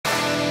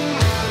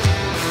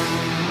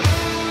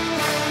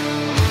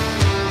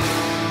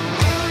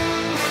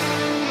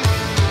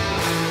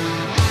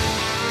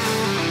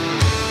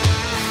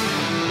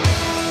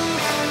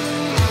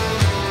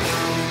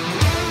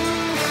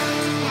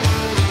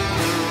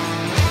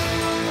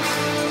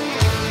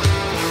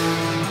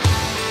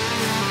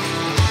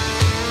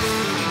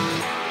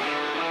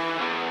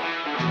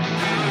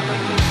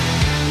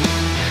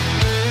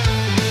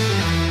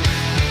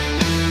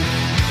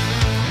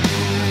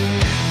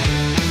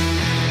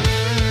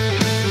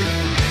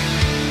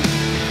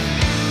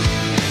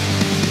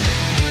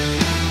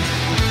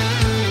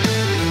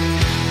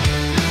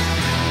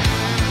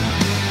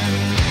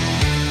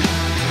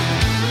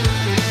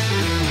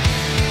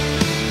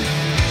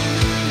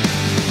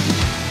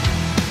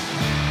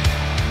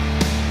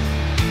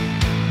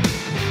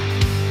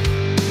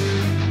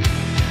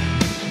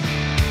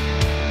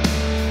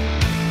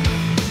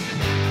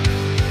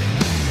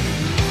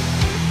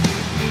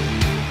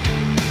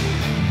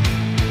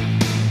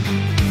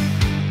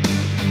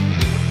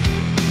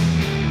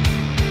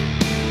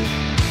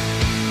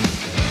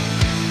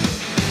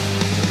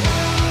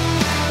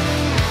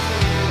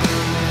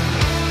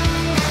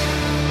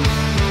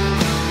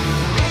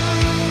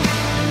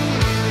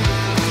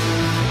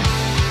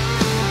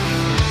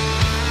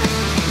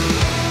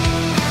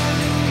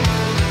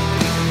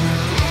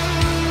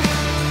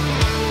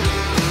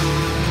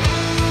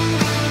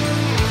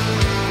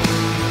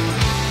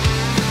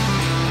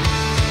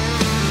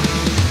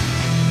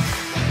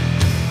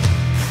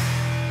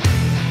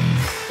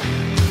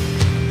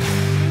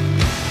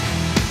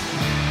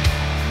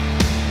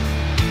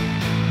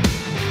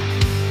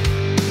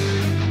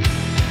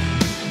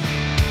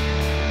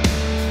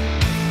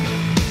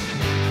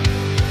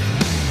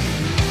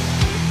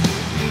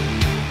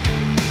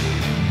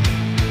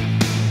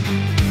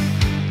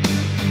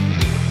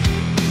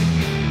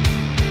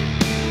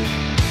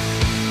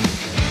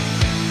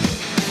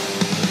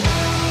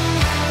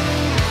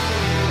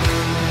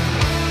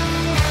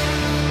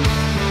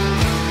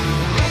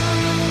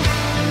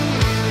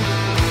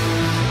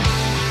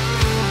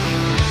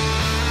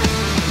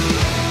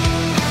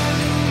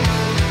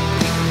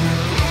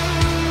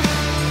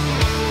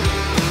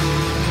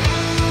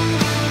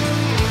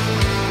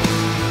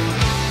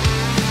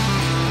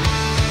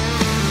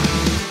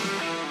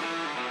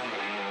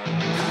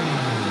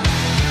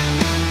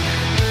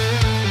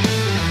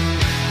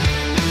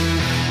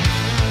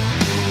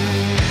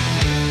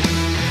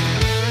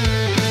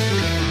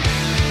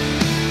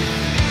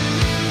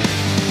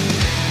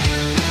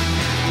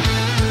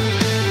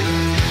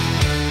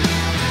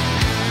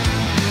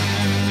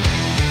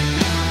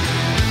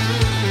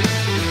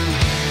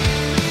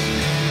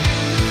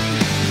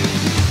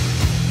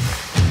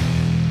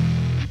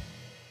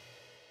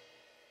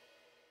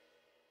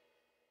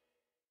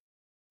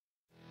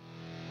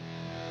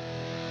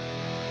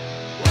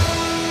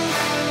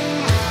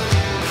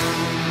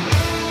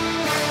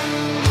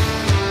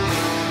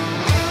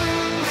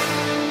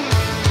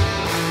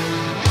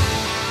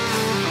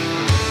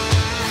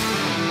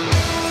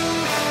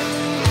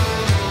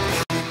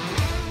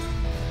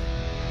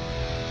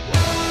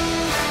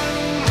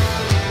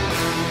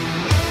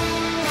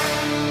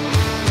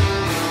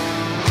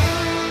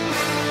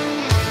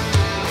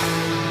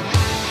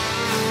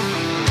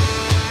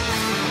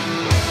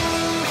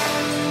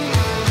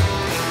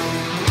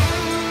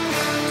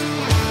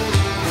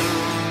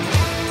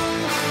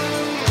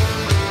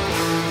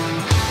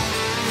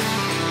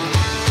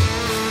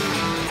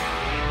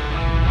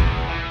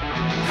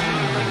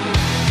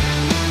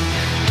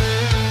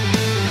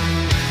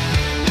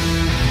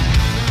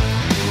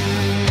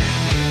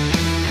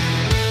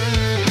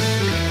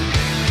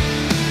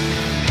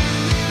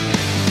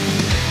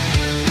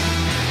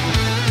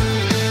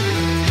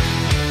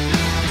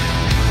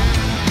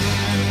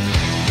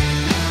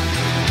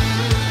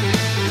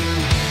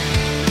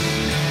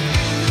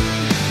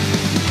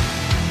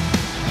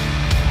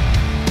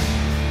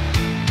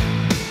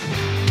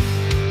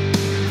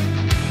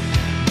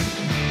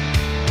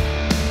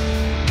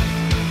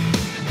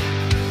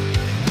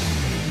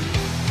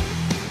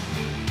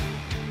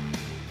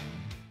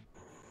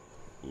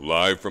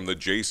Live from the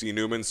J.C.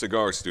 Newman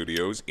Cigar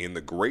Studios in the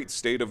great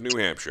state of New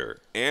Hampshire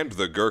and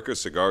the Gurkha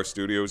Cigar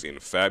Studios in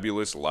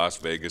fabulous Las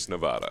Vegas,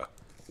 Nevada.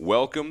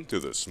 Welcome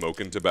to the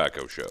Smokin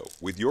Tabacco Show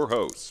with your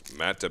hosts,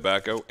 Matt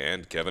Tobacco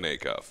and Kevin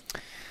Acuff.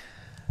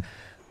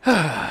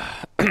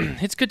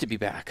 It's good to be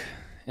back.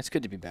 It's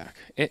good to be back.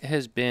 It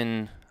has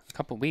been a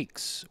couple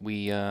weeks.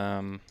 We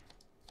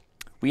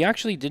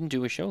actually didn't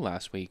do a show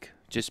last week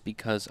just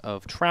because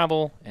of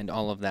travel and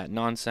all of that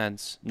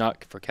nonsense.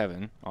 Not for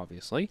Kevin,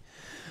 obviously.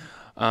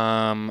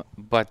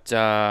 But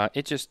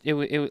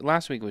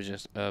last week was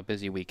just a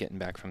busy week getting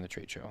back from the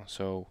trade show.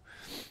 So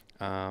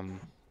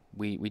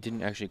we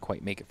didn't actually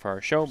quite make it for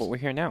our show, but we're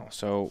here now.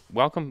 So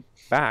welcome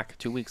back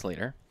 2 weeks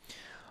later.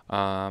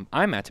 I'm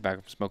Matt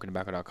Tobacco from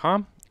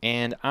SmokinTabacco.com,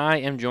 and I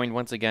am joined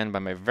once again by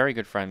my very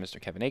good friend, Mr.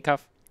 Kevin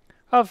Acuff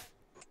of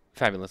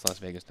fabulous Las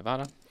Vegas,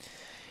 Nevada.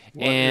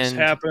 What has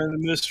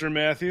happened, Mr.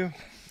 Matthew?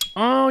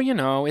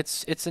 Oh,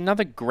 it's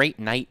another great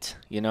night,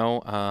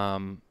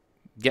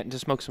 getting to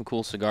smoke some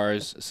cool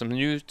cigars, some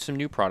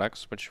new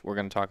products, which we're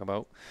going to talk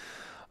about,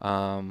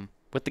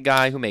 with the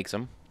guy who makes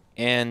them.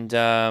 And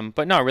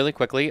but no, really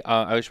quickly,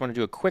 I just want to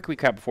do a quick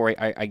recap before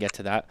I get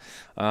to that.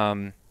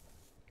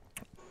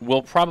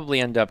 We'll probably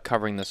end up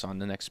covering this on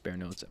the next Spare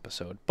Notes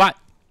episode. But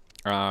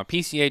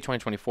PCA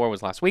 2024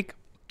 was last week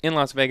in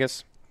Las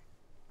Vegas,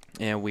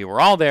 and we were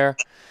all there.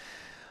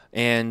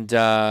 And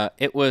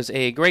it was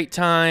a great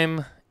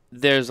time.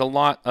 There's a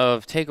lot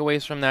of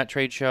takeaways from that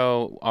trade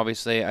show.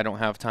 Obviously, I don't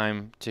have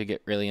time to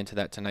get really into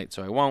that tonight,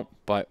 so I won't.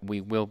 But we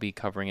will be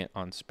covering it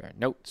on Spare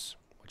Notes,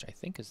 which I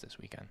think is this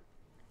weekend.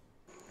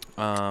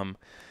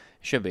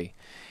 Should be.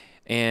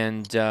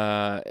 And,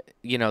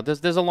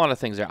 there's a lot of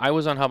things there. I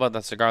was on How About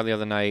That Cigar the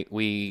other night.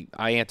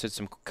 I answered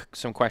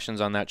some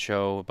questions on that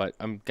show, but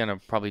I'm going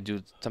to probably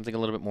do something a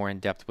little bit more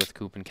in-depth with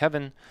Coop and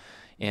Kevin.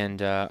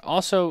 And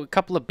also a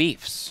couple of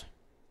beefs.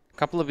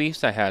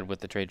 I had with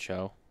the trade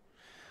show.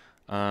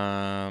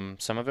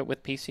 Some of it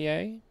with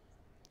PCA,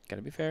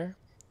 gotta be fair.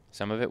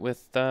 Some of it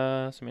with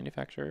some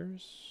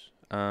manufacturers.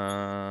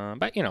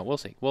 But we'll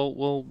see.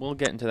 We'll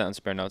get into that in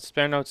Spare Notes.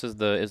 Spare Notes is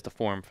the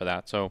forum for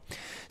that. So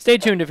stay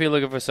tuned if you're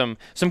looking for some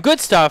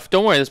good stuff.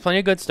 Don't worry, there's plenty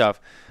of good stuff.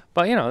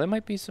 But there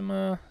might be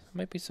some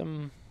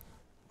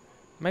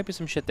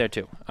shit there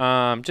too.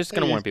 Just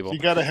gonna warn people. You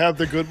gotta have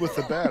the good with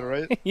the bad,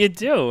 right? You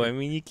do. I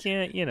mean, you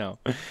can't.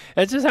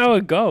 That's just how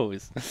it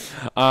goes.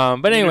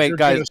 But anyway,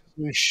 guys.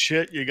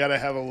 Shit, you gotta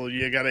have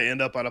you gotta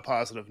end up on a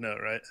positive note,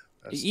 right?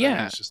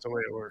 That's just the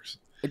way it works.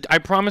 I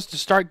promise to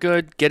start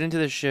good, get into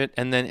the shit,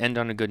 and then end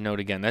on a good note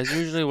again. That's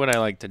usually what I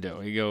like to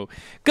do. You go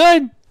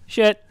good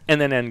shit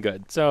and then end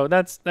good. So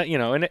that's that.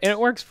 And it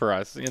works for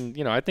us. And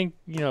I think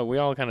we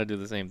all kind of do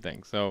the same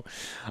thing. So,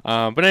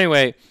 but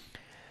anyway.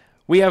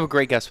 We have a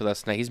great guest with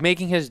us tonight. He's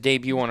making his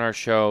debut on our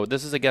show.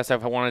 This is a guest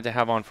I've wanted to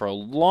have on for a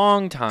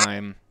long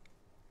time.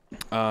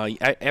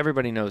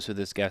 Everybody knows who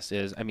this guest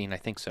is. I mean, I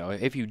think so.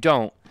 If you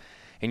don't,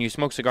 and you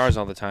smoke cigars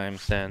all the time,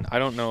 then I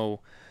don't know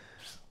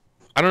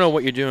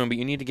what you're doing, but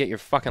you need to get your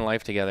fucking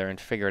life together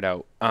and figure it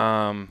out.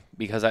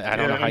 Because I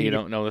don't know how you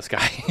don't know this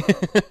guy.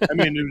 I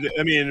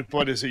mean,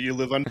 what is it? You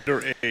live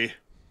under a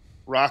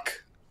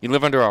rock? You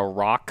live under a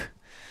rock?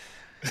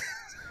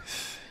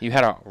 You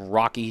had a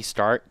rocky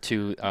start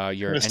to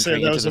your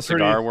entry into the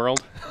cigar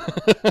world.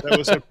 That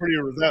was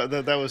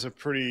a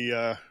pretty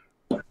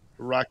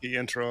rocky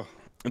intro.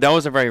 That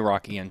was a very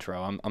rocky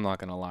intro. I'm not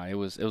gonna lie.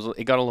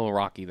 It got a little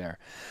rocky there.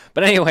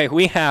 But anyway,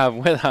 we have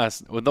with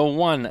us the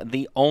one,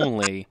 the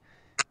only,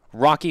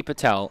 Rocky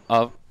Patel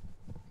of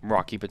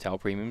Rocky Patel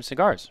Premium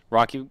Cigars.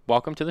 Rocky,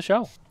 welcome to the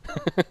show.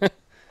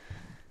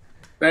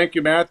 Thank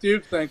you,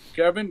 Matthew. Thank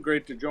you, Kevin.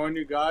 Great to join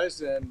you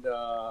guys. And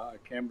I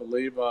can't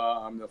believe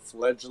I'm the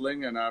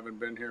fledgling and I haven't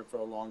been here for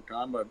a long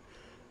time, but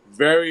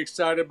very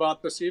excited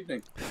about this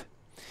evening.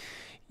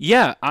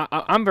 Yeah,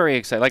 I'm very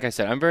excited. Like I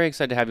said, I'm very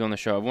excited to have you on the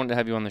show. I've wanted to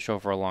have you on the show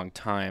for a long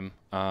time.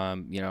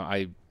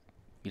 I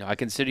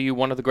consider you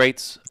one of the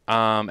greats,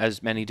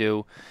 as many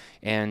do.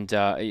 And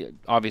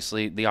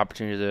obviously, the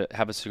opportunity to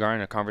have a cigar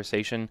and a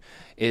conversation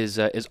is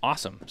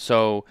awesome.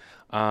 So,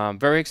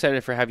 very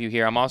excited for have you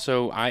here. I'm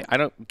also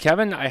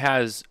Kevin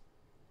has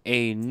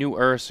a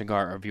newer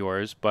cigar of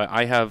yours, but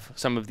I have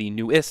some of the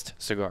newest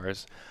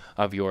cigars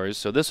of yours.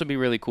 So this would be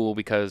really cool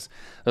because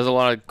there's a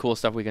lot of cool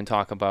stuff we can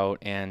talk about,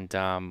 and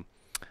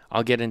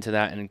I'll get into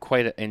that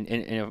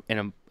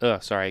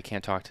sorry, I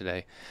can't talk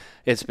today.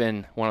 It's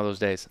been one of those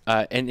days.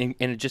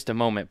 In just a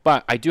moment,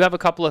 but I do have a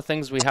couple of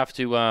things we have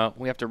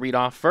to read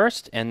off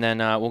first, and then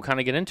we'll kind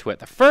of get into it.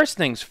 The first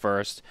things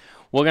first,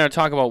 we're going to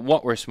talk about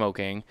what we're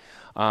smoking,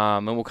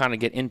 and we'll kind of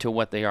get into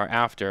what they are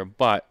after.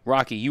 But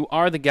Rocky, you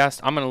are the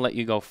guest. I'm going to let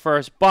you go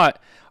first. But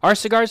our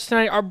cigars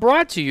tonight are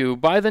brought to you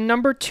by the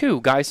number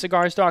 2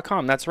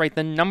 GuyCigars.com. That's right,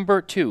 the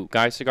number 2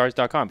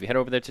 GuyCigars.com. If you head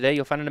over there today,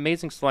 you'll find an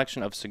amazing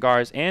selection of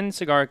cigars and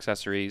cigar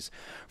accessories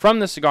from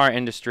the cigar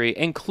industry,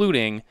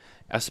 including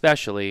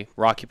especially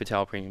Rocky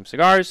Patel Premium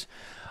Cigars.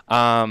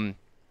 And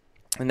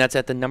that's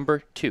at the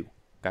number 2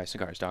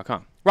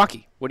 GuyCigars.com.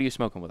 Rocky, what are you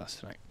smoking with us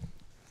tonight?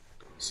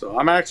 So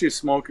I'm actually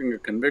smoking a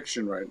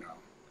conviction right now.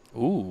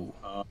 Ooh.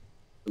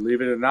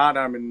 Believe it or not,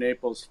 I'm in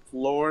Naples,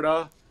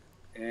 Florida,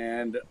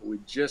 and we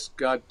just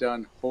got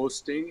done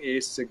hosting a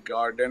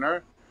cigar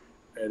dinner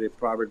at a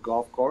private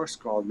golf course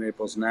called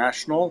Naples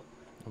National.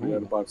 We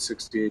had Ooh. about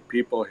 68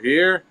 people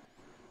here.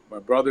 My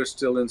brother's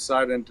still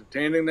inside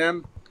entertaining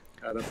them.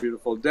 Had a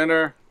beautiful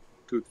dinner,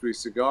 2, 3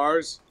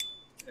 cigars,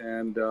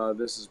 and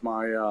this is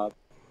my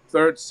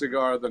third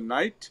cigar of the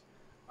night.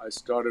 I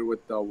started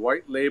with the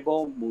white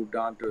label, moved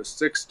on to a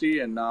 60,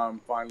 and now I'm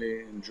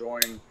finally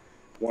enjoying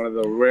one of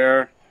the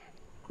rare,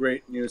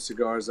 great new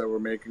cigars that we're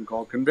making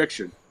called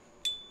Conviction.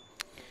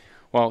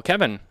 Well,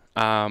 Kevin,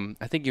 I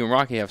think you and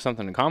Rocky have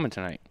something in common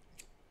tonight.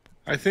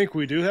 I think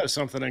we do have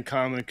something in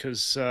common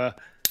because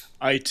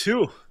I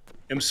too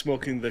am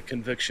smoking the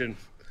Conviction.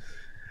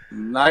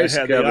 Nice,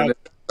 Kevin. Is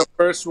this the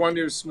first one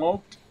you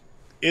smoked?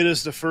 It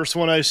is the first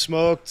one I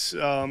smoked.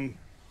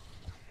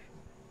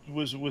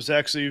 Was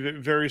actually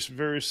very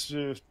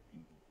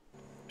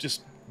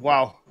just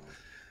wow.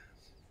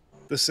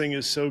 This thing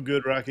is so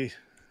good, Rocky.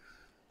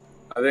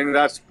 I think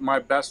that's my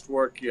best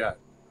work yet.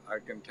 I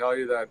can tell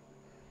you that,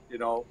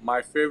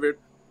 my favorite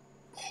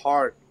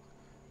part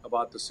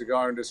about the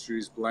cigar industry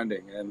is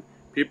blending. And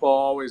people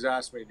always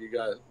ask me, do you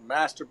guys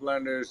master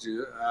blenders?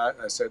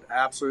 I said,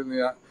 absolutely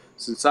not.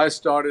 Since I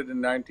started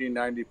in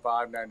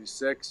 1995,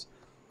 96,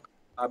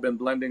 I've been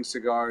blending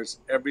cigars.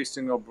 Every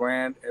single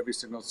brand, every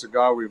single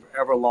cigar we've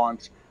ever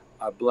launched,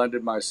 I've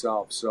blended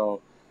myself.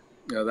 So,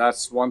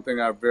 that's one thing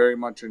I very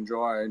much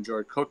enjoy. I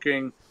enjoy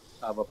cooking.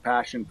 I have a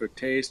passion for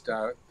taste.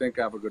 I think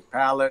I have a good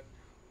palate.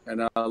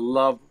 And I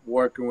love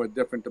working with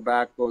different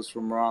tobaccos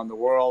from around the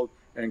world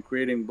and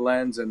creating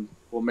blends. And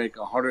we'll make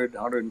 100,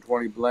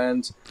 120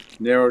 blends,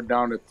 narrow it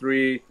down to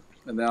 3.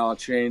 And then I'll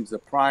change the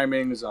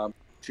primings, I'll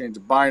change the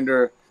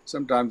binder.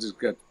 Sometimes it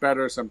gets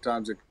better,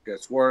 sometimes it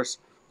gets worse.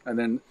 And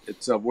then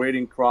it's a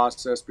waiting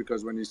process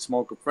because when you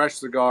smoke a fresh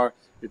cigar,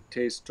 it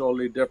tastes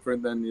totally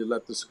different than you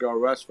let the cigar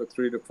rest for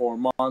 3 to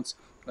 4 months,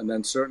 and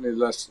then certainly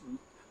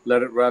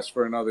let it rest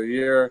for another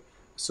year.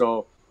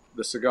 So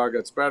the cigar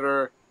gets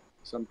better.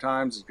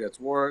 Sometimes it gets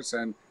worse,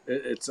 and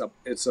it's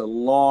a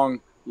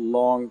long,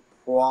 long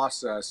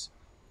process,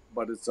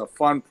 but it's a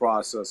fun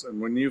process.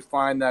 And when you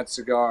find that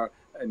cigar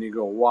and you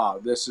go, wow,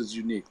 this is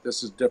unique,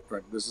 this is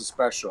different, this is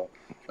special,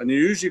 and you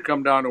usually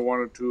come down to 1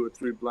 or 2 or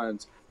 3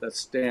 blends that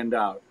stand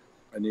out,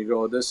 and you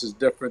go, this is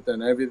different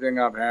than everything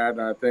I've had.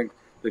 And I think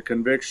the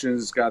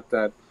Conviction's got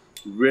that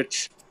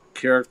rich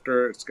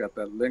character, it's got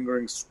that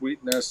lingering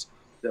sweetness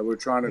that we're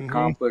trying to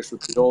accomplish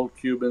with the old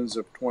Cubans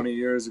of 20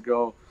 years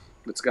ago.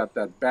 It's got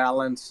that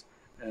balance,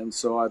 and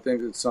so I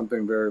think it's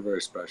something very,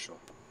 very special.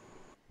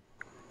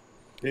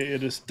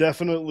 It is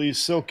definitely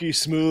silky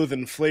smooth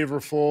and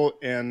flavorful,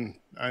 and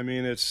I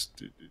mean,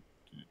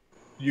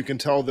 you can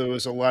tell there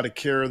was a lot of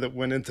care that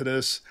went into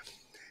this,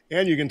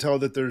 and you can tell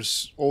that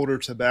there's older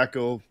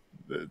tobacco,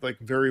 like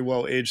very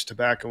well aged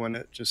tobacco in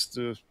it.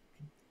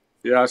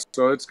 Yeah,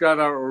 so it's got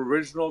our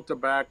original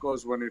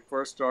tobaccos when we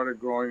first started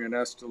growing in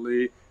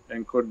Esteli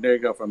and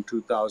Codega from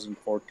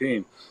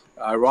 2014.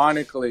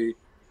 Ironically,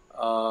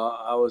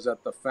 I was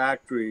at the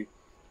factory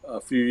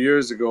a few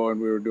years ago and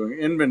we were doing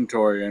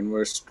inventory, and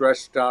we're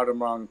stretched out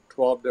among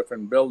 12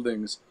 different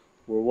buildings.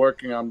 We're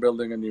working on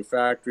building a new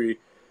factory.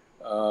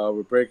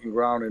 We're breaking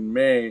ground in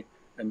May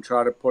and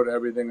try to put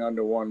everything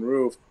under one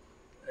roof.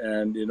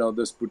 And,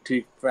 this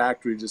boutique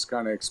factory just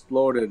kind of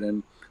exploded,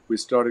 and we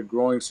started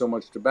growing so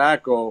much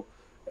tobacco.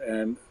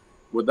 And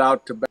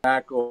without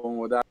tobacco and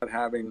without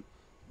having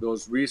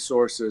those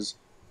resources,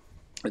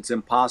 it's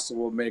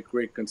impossible to make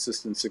great,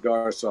 consistent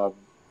cigars. So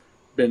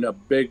I've been a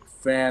big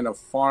fan of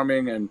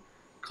farming and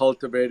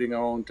cultivating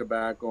our own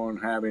tobacco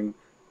and having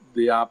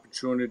the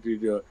opportunity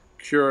to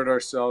cure it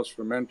ourselves,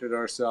 ferment it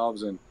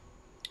ourselves. And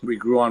we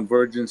grew on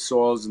virgin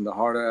soils in the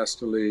heart of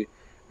Esteli.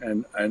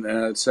 And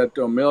I said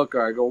to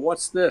Amilcar, I go,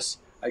 what's this?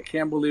 I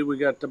can't believe we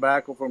got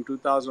tobacco from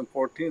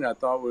 2014. I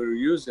thought we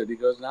used it. He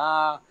goes,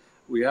 nah,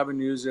 we haven't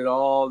used it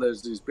all.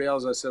 There's these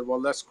bales. I said, well,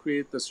 let's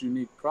create this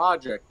unique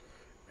project.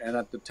 And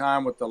at the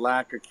time, with the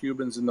lack of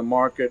Cubans in the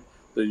market,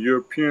 the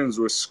Europeans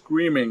were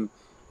screaming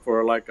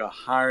for like a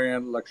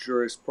higher-end,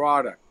 luxurious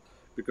product.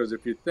 Because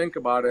if you think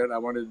about it, I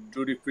wanted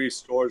duty-free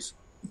stores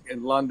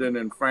in London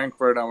and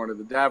Frankfurt. I wanted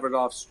the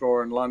Davidoff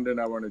store in London.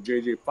 I wanted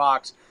J.J.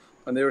 Fox.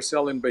 And they were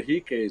selling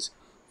Bahiques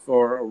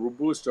for a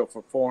Robusto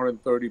for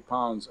 430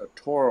 pounds, a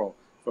Toro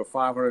for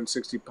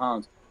 560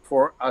 pounds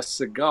for a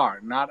cigar,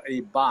 not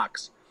a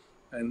box.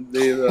 And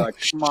they were like,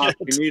 come on,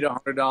 we need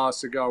 $100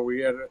 cigar.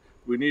 We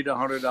need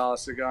 $100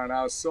 cigar. And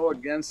I was so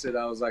against it.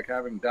 I was like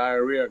having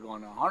diarrhea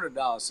going,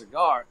 $100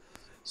 cigar.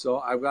 So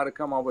I've got to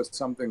come up with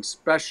something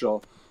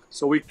special.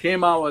 So we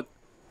came out with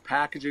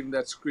packaging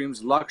that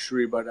screams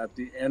luxury, but at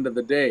the end of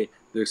the day,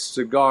 the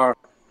cigar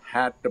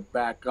had to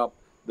back up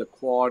the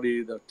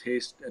quality, the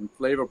taste and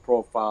flavor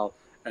profile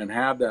and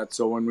have that.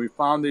 So when we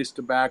found these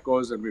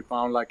tobaccos, and we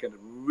found like a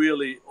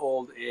really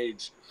old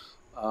age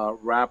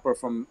wrapper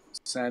from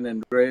San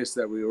Andres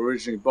that we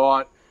originally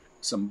bought,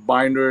 some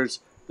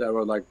binders that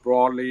were like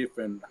broadleaf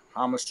and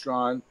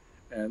Hamastron,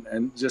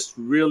 and just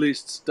really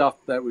stuff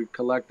that we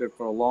collected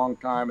for a long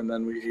time. And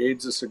then we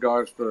aged the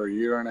cigars for a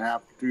year and a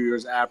half, 2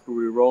 years after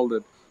we rolled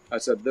it. I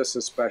said, this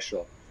is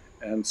special.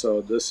 And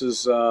so this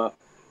is what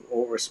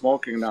we're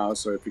smoking now.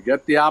 So if you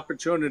get the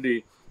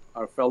opportunity,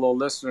 our fellow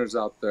listeners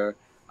out there,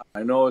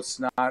 I know it's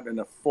not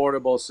an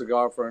affordable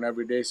cigar for an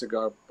everyday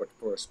cigar, but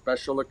for a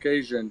special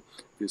occasion,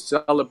 if you're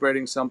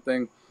celebrating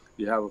something,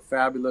 you have a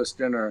fabulous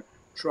dinner,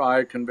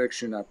 try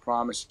Conviction. I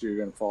promise you're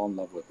going to fall in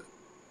love with it.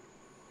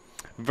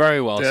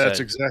 Very well said.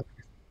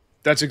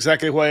 That's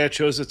exactly why I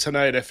chose it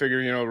tonight. I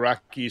figure,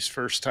 Rocky's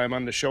first time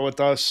on the show with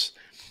us.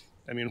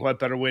 I mean, what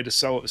better way to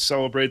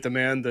celebrate the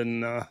man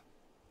than,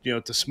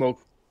 to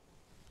smoke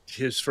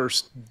his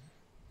first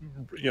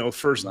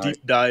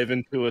deep dive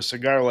into a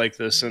cigar like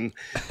this. And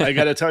I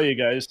got to tell you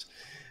guys,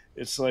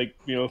 it's like,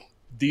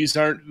 these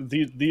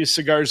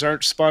cigars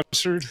aren't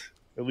sponsored.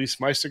 At least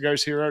my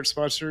cigars here aren't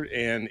sponsored,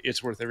 and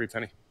it's worth every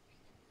penny.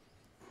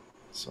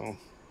 So,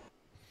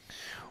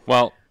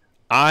 well,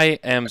 I'm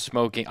not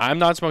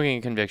smoking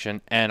a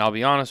Conviction, and I'll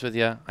be honest with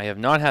you, I have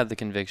not had the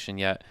Conviction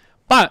yet.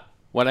 But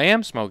what I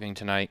am smoking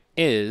tonight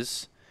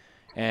is,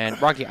 and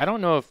Rocky, I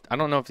don't know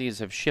if these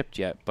have shipped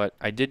yet, but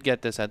I did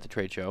get this at the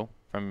trade show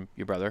from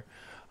your brother,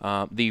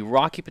 the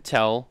Rocky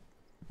Patel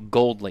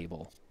Gold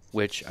Label,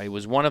 which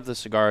was one of the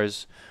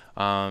cigars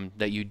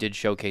that you did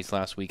showcase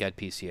last week at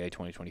PCA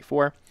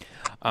 2024.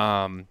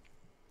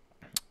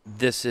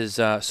 This is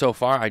so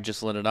far, I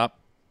just lit it up,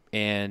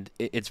 and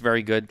it's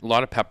very good. A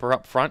lot of pepper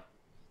up front,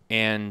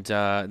 and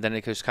then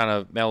it just kind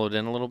of mellowed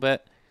in a little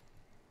bit.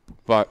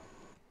 But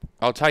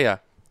I'll tell you,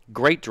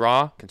 great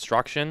draw,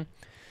 construction,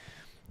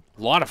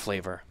 a lot of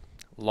flavor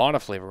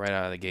right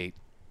out of the gate.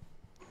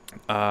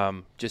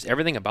 Just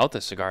everything about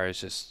this cigar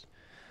is just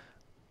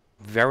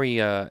very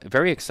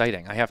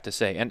exciting, I have to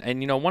say.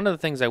 And one of the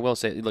things I will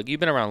say, look, you've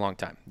been around a long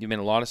time. You've been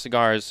in a lot of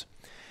cigars,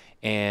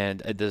 and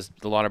there's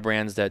a lot of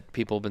brands that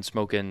people have been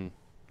smoking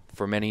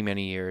for many,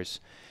 many years.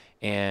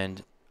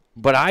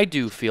 But I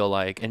do feel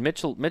like, and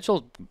Mitchell,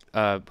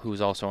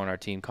 who's also on our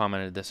team,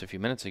 commented this a few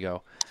minutes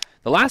ago.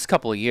 The last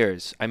couple of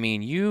years, I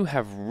mean, you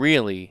have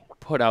really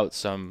put out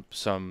some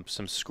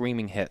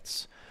screaming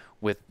hits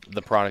with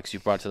the products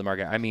you've brought to the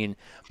market. I mean,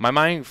 my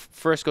mind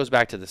first goes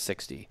back to the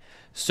 60.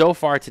 So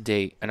far to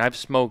date, and I've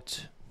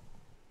smoked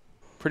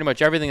pretty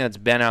much everything that's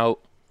been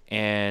out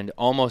and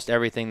almost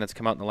everything that's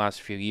come out in the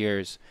last few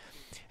years.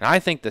 And I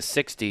think the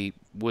 60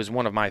 was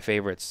one of my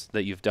favorites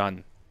that you've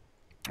done.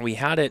 We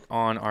had it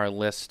on our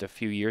list a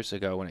few years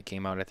ago when it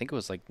came out. I think it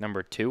was like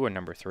number 2 or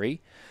number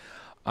 3.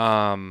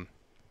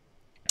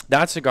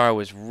 That cigar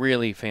was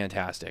really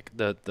fantastic.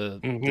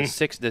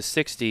 The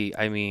 60.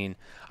 I mean,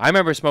 I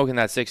remember smoking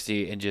that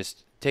 60 and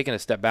just taking a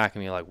step back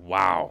and being like,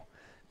 "Wow,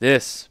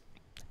 this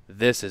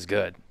is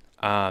good."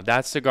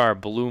 That cigar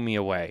blew me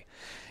away.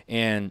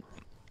 And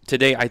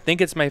today, I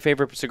think it's my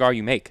favorite cigar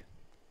you make.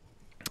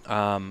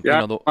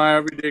 My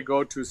everyday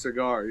go-to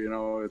cigar.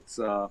 It's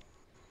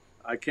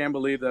I can't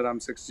believe that I'm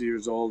 60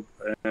 years old,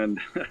 and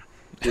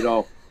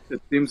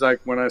it seems like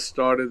when I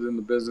started in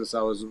the business,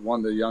 I was one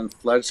of the young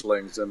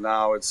fledglings, and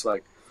now it's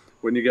like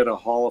when you get a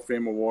Hall of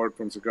Fame award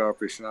from Cigar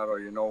Aficionado,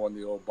 one of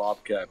the old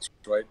Bobcats,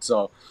 right?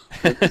 So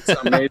it's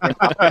amazing.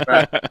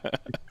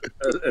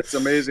 It's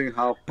amazing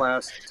how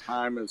fast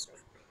time has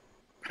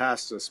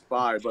passed us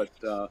by. But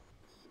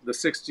the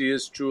 60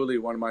 is truly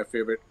one of my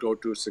favorite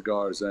go-to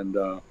cigars, and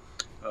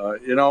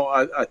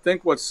I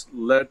think what's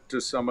led to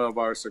some of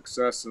our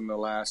success in the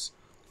last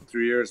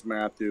 3 years,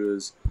 Matthew,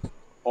 is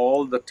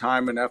all the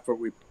time and effort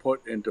we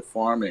put into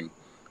farming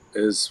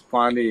is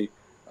finally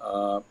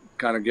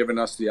kind of giving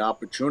us the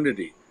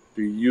opportunity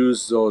to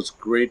use those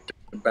great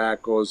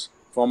tobaccos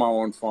from our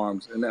own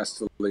farms in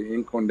Esteli,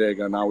 in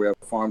Condega. Now we have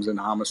farms in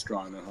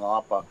Hamastron and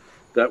Jalapa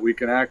that we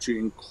can actually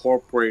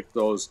incorporate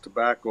those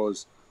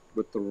tobaccos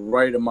with the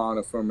right amount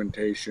of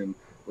fermentation,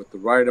 with the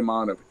right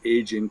amount of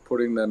aging,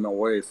 putting them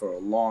away for a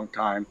long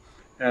time.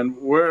 And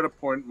we're at a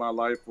point in my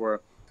life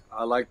where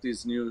I like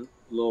these new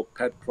little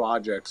pet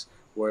projects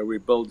where we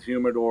build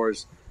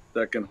humidors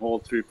that can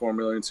hold 3-4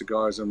 million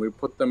cigars, and we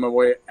put them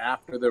away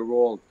after they're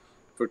rolled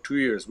for 2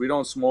 years. We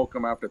don't smoke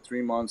them after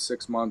 3 months,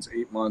 6 months,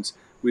 8 months.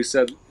 We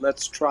said,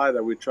 let's try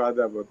that. We tried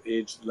that with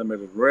aged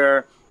limited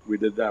rare. We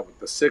did that with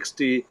the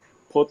 60.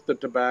 Put the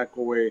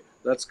tobacco away.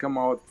 Let's come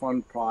out with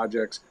fun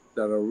projects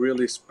that are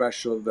really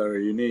special, that are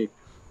unique.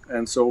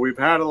 And so we've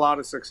had a lot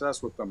of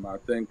success with them. I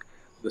think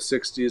the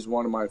 60 is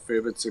one of my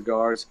favorite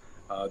cigars.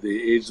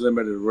 The age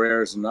limited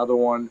rare is another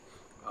one.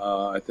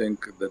 I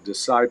think the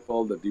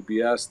Disciple, the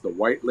DBS, the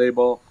White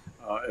Label.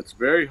 It's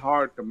very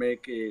hard to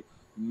make a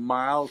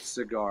mild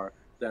cigar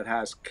that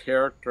has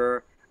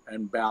character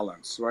and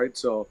balance, right?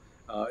 So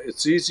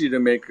it's easy to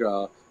make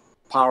a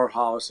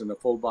powerhouse and a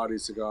full body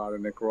cigar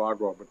in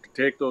Nicaragua, but to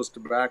take those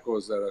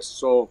tobaccos that are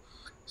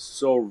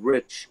so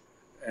rich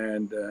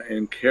and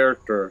in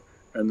character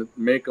and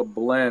make a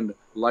blend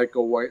like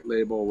a White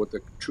Label with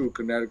a true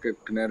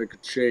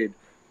Connecticut shade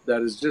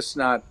that is just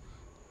not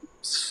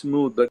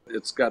smooth, but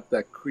it's got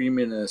that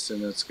creaminess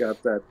and it's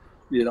got that,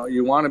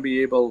 you want to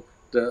be able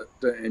to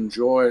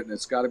enjoy it, and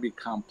it's got to be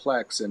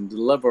complex and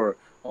deliver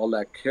all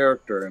that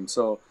character. And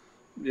so,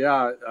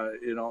 yeah,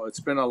 it's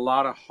been a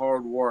lot of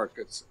hard work.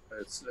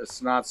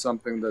 It's not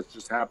something that's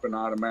just happened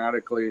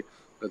automatically.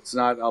 It's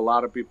not. A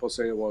lot of people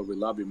say, well, we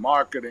love your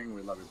marketing,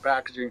 we love your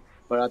packaging,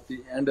 but at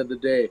the end of the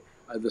day,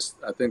 I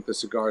think the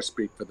cigars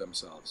speak for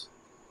themselves.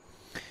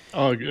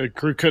 Oh, I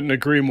couldn't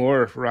agree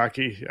more,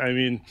 Rocky. I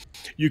mean,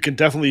 you can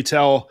definitely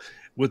tell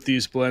with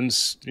these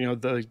blends,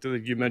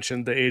 you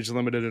mentioned the age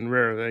limited and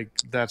rare.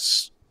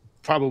 That's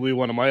probably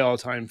one of my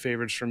all-time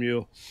favorites from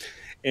you.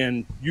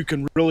 And you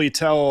can really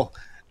tell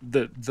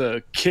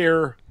the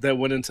care that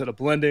went into the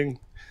blending,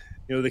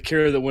 the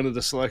care that went into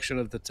the selection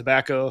of the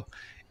tobacco.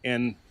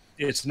 And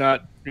it's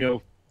not,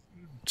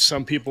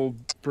 some people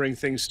bring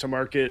things to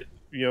market,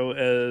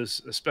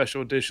 as a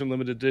special edition,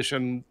 limited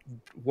edition,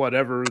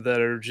 whatever,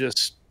 that are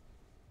just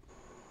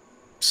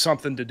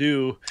something to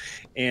do.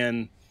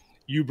 And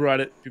you brought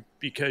it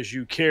because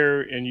you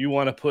care and you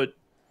want to put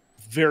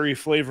very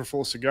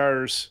flavorful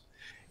cigars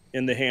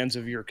in the hands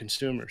of your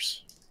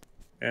consumers.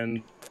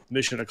 And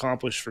mission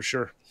accomplished for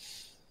sure.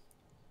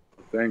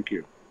 Thank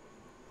you.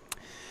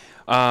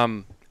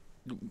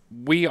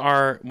 We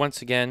are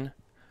once again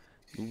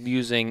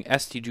using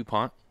St.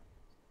 Dupont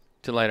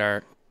to light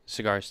our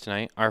cigars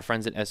tonight. Our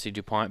friends at St.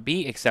 Dupont,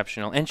 be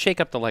exceptional and shake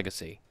up the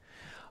legacy.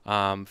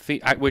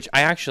 Which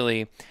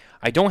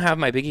I don't have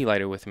my Biggie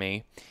lighter with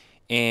me,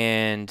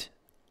 and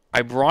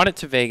I brought it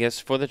to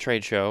Vegas for the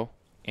trade show,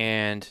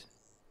 and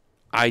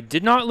I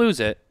did not lose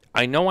it.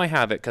 I know I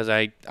have it because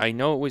I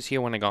know it was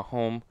here when I got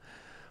home,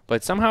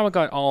 but somehow it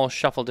got all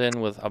shuffled in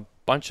with a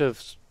bunch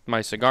of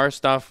my cigar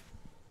stuff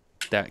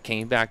that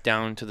came back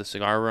down to the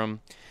cigar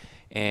room,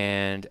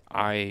 and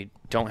I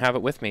don't have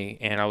it with me.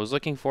 And I was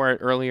looking for it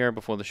earlier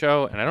before the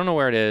show, and I don't know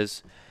where it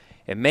is.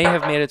 It may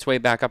have made its way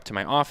back up to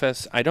my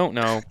office. I don't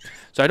know.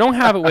 So I don't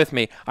have it with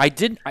me.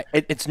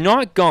 It's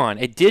not gone.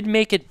 It did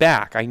make it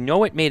back. I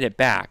know it made it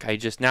back.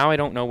 Now I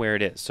don't know where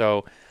it is.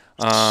 So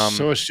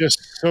it's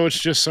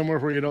just somewhere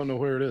where you don't know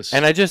where it is.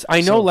 And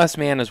I know Les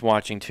Mann is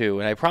watching too,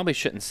 and I probably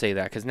shouldn't say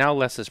that because now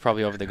Les is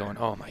probably over there going,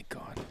 "Oh my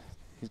God."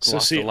 So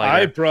see,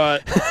 I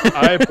brought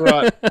my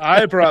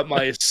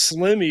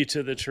Slimmy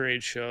to the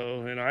trade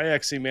show, and I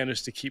actually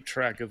managed to keep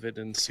track of it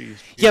and see.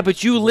 Yeah,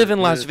 but you live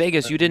in Las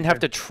Vegas. You didn't have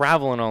to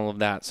travel and all of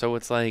that, so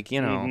it's like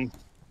yeah,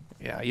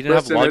 you didn't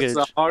have luggage. It's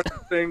a hard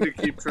thing to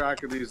keep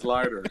track of these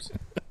lighters.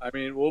 I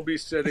mean, we'll be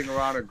sitting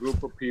around a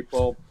group of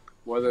people,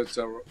 whether it's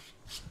a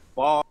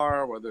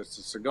bar, whether it's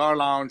a cigar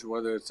lounge,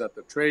 whether it's at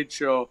the trade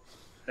show,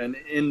 and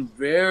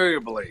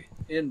invariably,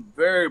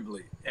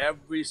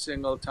 every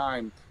single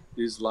time,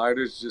 these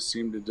lighters just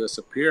seem to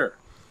disappear.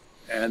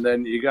 And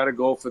then you got to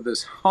go for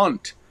this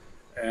hunt.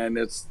 And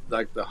it's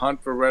like the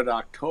hunt for Red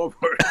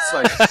October. It's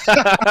like,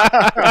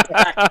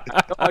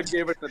 I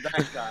gave it to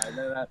that guy. And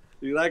then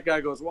that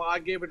guy goes, well, I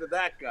gave it to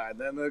that guy. And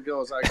then it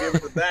goes, I gave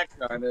it to that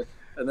guy.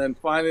 And then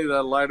finally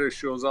that lighter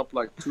shows up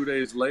like 2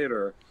 days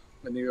later.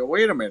 And you go,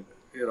 wait a minute.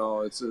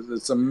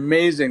 It's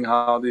amazing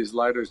how these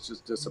lighters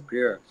just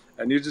disappear.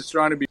 And you're just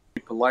trying to be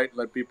polite and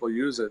let people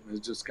use it. And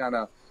it's just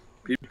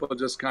people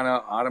just kind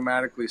of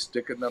automatically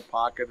stick it in their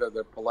pocket, or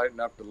they're polite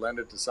enough to lend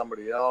it to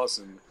somebody else,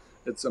 and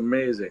it's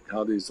amazing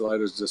how these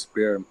lighters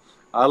disappear.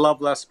 I love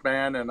Les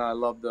Mann, and I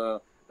love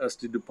the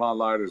St. Dupont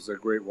lighters. They're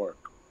great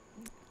work.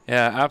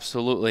 Yeah,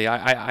 absolutely.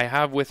 I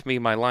have with me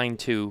my Line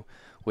 2,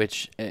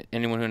 which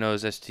anyone who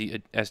knows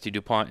St.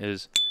 Dupont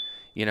is,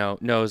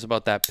 knows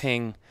about that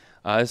ping.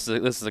 This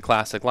is a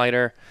classic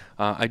lighter.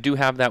 I do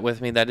have that with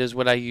me. That is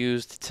what I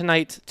used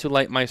tonight to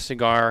light my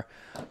cigar.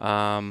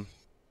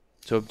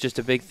 So just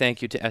a big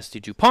thank you to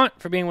St. Dupont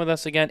for being with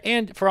us again,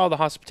 and for all the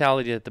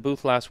hospitality at the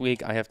booth last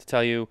week. I have to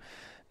tell you,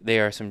 they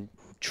are some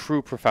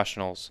true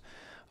professionals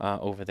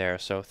over there.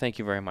 So thank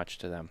you very much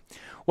to them.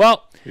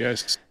 Well,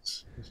 yes,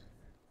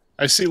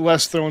 I see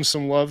Les throwing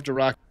some love to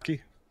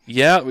Rocky.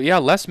 Yeah,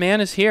 Les Mann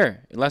is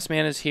here. Les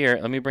Mann is here.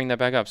 Let me bring that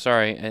back up.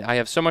 Sorry. I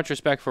have so much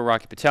respect for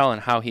Rocky Patel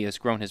and how he has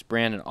grown his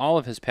brand and all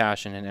of his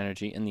passion and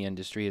energy in the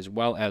industry, as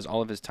well as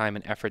all of his time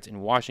and efforts in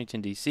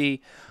Washington,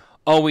 D.C.,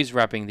 always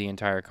repping the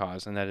entire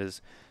cause, and that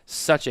is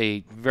such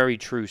a very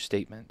true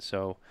statement.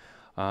 So,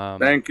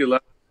 thank you, Les.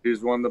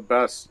 He's one of the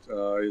best.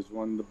 He's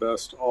one of the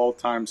best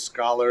all-time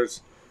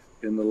scholars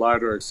in the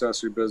lighter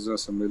accessory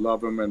business, and we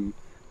love him. And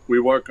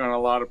we work on a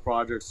lot of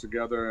projects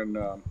together,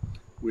 and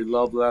we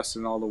love Les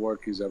and all the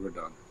work he's ever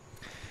done.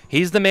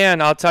 He's the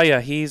man. I'll tell you,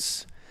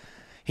 he's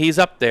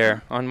up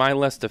there on my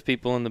list of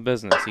people in the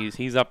business.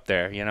 He's up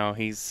there.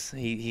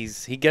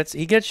 He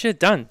gets shit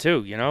done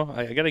too.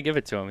 I gotta give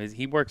it to him.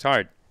 He works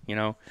hard.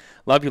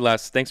 Love you,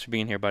 Les. Thanks for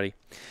being here, buddy.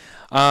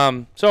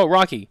 So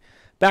Rocky,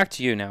 back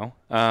to you now.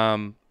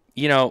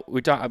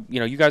 We talk.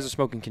 You guys are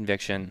smoking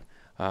Conviction.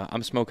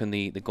 I'm smoking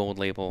the Gold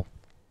Label.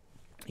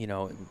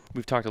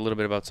 We've talked a little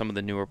bit about some of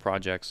the newer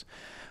projects.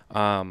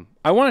 I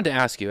wanted to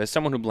ask you, as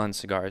someone who blends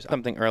cigars,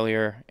 something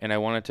earlier, and I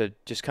wanted to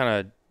just kind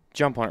of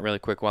jump on it really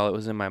quick while it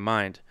was in my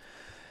mind.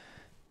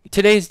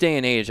 Today's day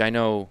and age, I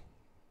know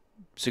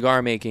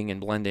cigar making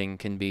and blending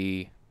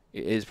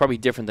is probably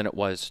different than it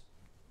was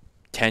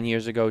 10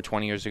 years ago,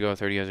 20 years ago,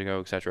 30 years ago,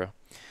 etc.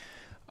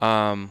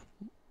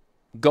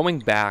 Going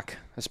back,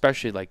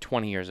 especially like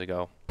 20 years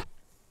ago,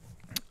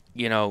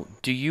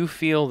 do you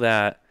feel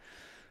that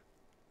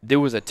there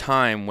was a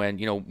time when,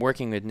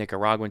 working with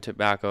Nicaraguan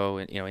tobacco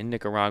and, in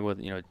Nicaragua,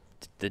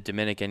 the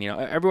Dominican,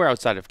 everywhere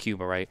outside of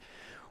Cuba, right?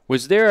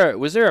 Was there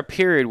a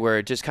period where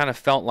it just kind of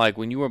felt like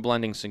when you were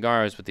blending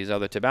cigars with these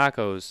other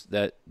tobaccos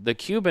that the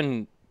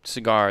Cuban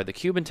cigar, the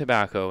Cuban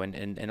tobacco,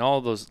 and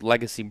all those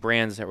legacy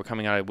brands that were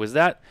coming out, was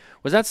that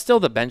still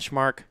the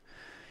benchmark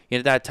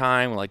at that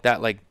time? Like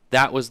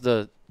that was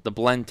the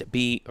blend to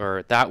beat,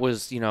 or that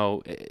was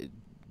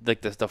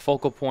like the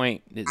focal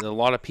point? A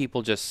lot of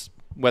people, just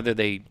whether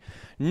they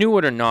knew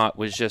it or not,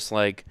 was just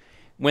like,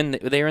 when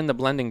they're in the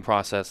blending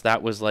process,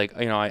 that was like,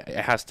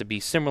 it has to be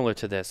similar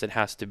to this, it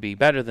has to be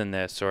better than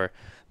this, or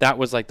that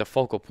was like the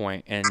focal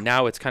point. And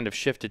now it's kind of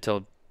shifted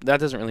till that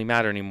doesn't really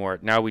matter anymore.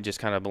 Now we just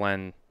kind of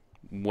blend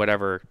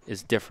whatever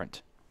is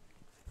different.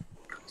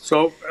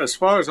 So as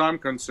far as I'm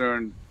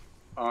concerned,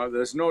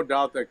 there's no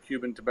doubt that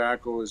Cuban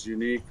tobacco is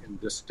unique and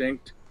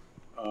distinct,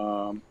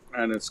 and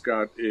it's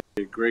got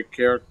a great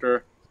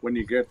character when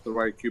you get the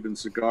right Cuban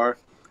cigar.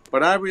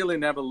 But I really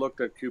never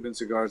looked at Cuban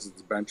cigars as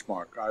the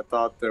benchmark. I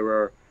thought they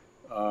were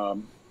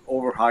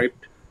overhyped.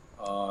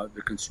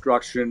 The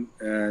construction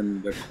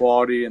and the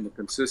quality and the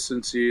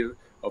consistency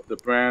of the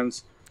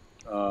brands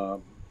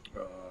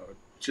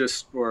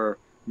just were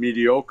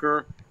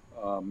mediocre.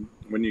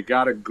 When you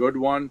got a good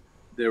one,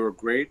 they were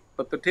great,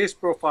 but the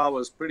taste profile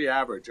was pretty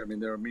average. I mean,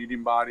 they were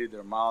medium-bodied,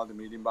 they're mild and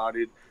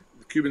medium-bodied.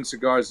 The Cuban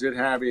cigars did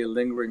have a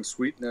lingering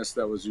sweetness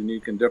that was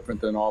unique and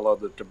different than all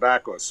other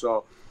tobaccos.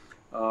 So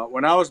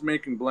when I was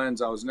making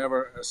blends, I was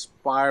never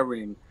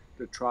aspiring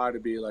to try to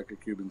be like a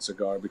Cuban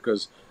cigar,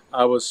 because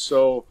I was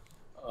so,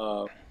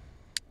 I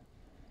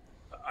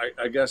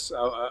guess,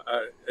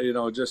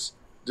 just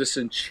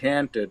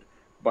disenchanted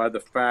by the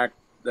fact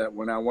that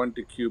when I went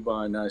to Cuba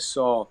and I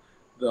saw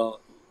the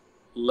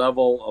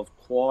level of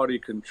quality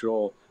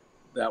control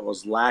that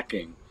was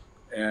lacking,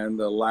 and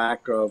the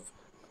lack of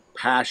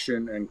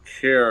passion and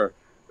care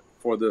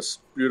for this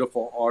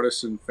beautiful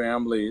artisan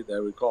family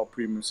that we call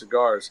Premium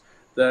Cigars,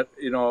 that,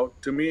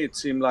 to me, it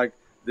seemed like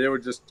they were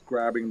just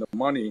grabbing the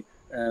money,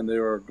 and they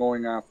were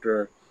going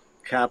after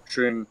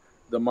capturing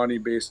the money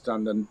based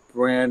on the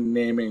brand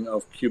naming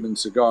of Cuban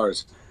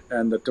cigars.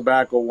 And the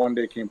tobacco one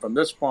day came from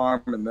this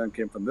farm, and then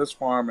came from this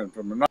farm, and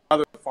from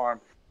another farm.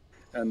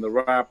 And the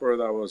wrapper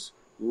that was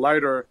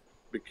lighter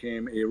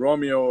became a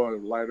Romeo, a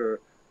lighter,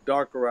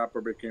 darker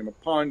wrapper became a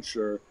Punch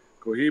or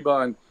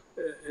Cohiba. And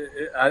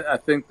I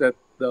think that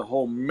the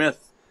whole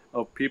myth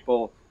of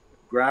people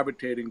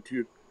gravitating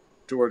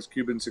towards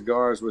Cuban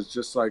cigars was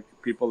just like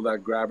people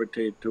that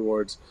gravitate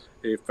towards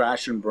a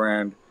fashion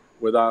brand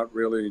without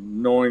really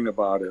knowing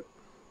about it.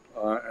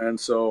 And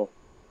so,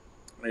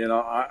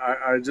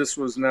 I just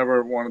was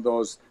never one of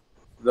those.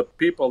 The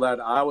people that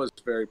I was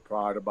very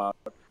proud about,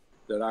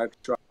 that I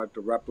tried to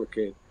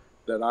replicate,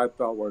 that I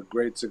thought were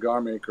great cigar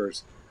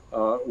makers,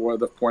 were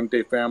the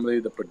Fuente family,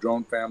 the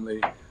Padron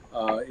family,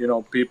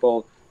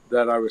 people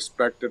that I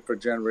respected for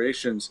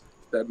generations,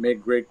 that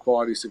make great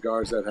quality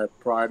cigars, that had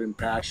pride and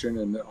passion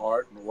in the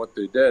art and what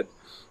they did.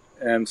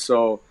 And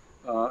so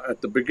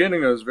at the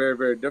beginning, it was very,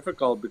 very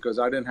difficult because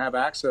I didn't have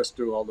access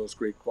to all those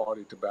great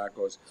quality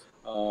tobaccos.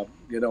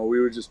 We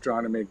were just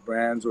trying to make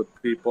brands with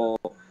people,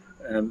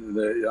 and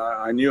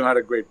I knew I had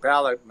a great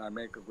palate, and I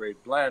make a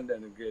great blend,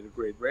 and it gave a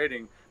great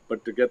rating.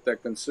 But to get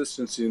that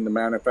consistency in the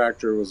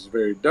manufacturer was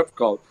very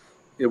difficult.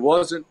 It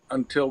wasn't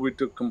until we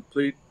took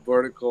complete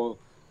vertical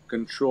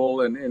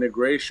control and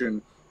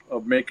integration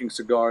of making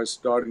cigars,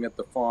 starting at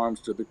the farms,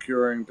 to the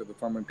curing, to the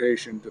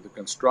fermentation, to the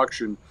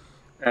construction.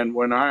 And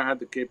when I had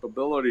the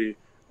capability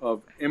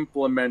of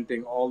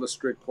implementing all the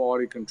strict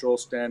quality control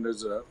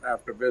standards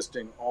after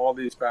visiting all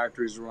these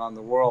factories around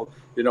the world,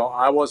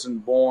 I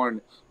wasn't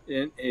born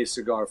in a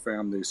cigar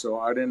family, so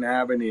I didn't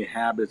have any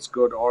habits,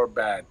 good or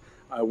bad.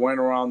 I went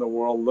around the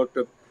world, looked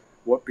at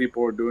what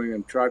people were doing,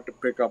 and tried to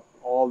pick up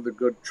all the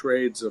good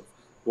trades of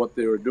what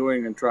they were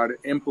doing and try to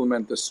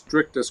implement the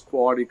strictest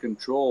quality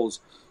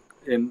controls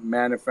in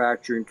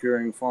manufacturing,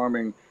 curing,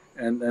 farming.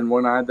 And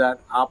when I had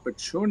that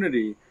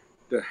opportunity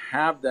to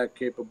have that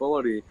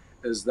capability,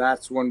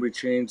 that's when we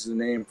changed the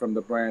name from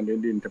the brand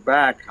Indian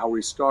Tobacco, how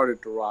we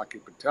started, to Rocky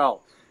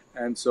Patel.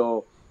 And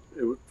so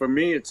for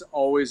me, it's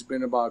always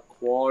been about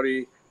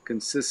quality,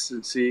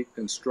 consistency,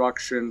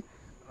 construction,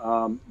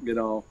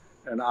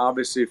 and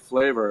obviously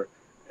flavor.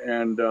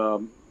 And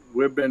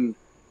we've been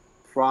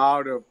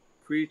proud of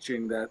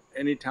preaching that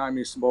anytime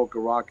you smoke a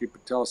Rocky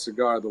Patel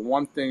cigar, the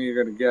one thing you're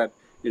going to get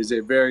is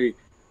a very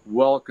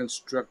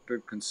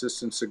well-constructed,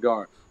 consistent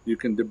cigar. You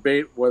can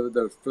debate whether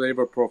the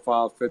flavor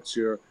profile fits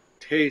your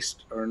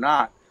taste or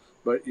not,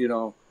 but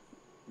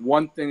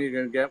one thing you're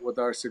going to get with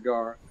our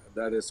cigar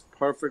that is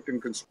perfect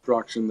in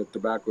construction. The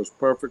tobacco is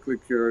perfectly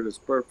cured, it's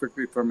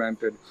perfectly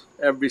fermented.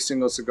 Every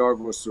single cigar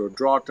goes through a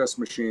draw test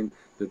machine.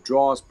 The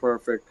draw is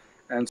perfect.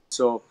 And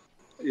so,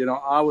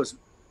 I was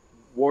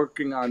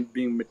working on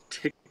being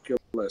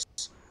meticulous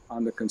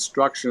on the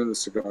construction of the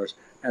cigars,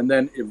 And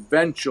then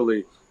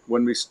eventually,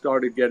 when we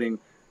started getting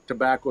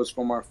tobaccos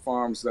from our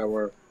farms that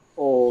were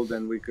old,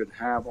 and we could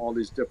have all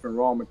these different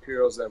raw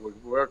materials that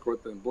would work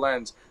with in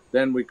blends,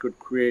 then we could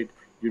create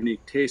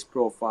unique taste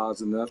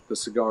profiles and let the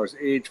cigars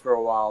age for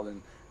a while.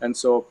 And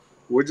so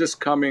we're just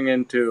coming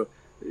into,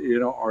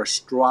 our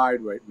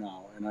stride right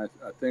now. And I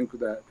think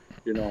that,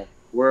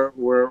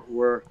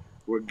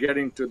 we're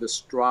getting to the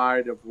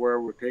stride of where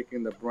we're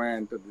taking the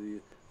brand to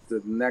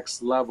the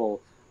next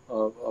level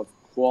of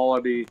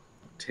quality,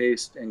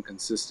 taste, and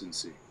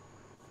consistency.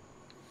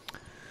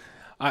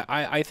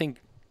 I think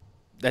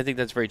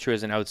that's very true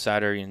as an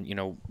outsider,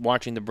 and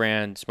watching the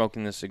brand,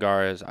 smoking the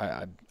cigars.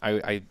 I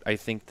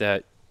think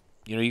that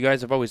you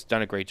guys have always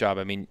done a great job.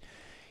 I mean,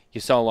 you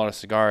sell a lot of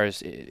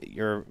cigars.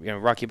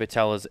 Rocky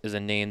Patel is a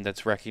name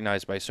that's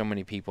recognized by so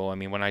many people. I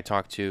mean, when I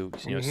talk to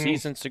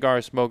seasoned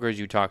cigar smokers,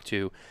 you talk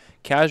to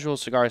casual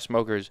cigar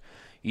smokers,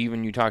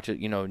 even you talk to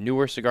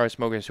newer cigar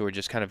smokers who are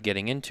just kind of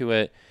getting into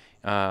it.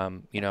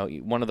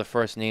 One of the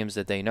first names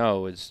that they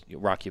know is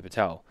Rocky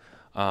Patel.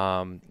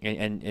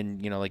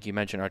 And like you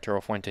mentioned,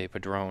 Arturo Fuente,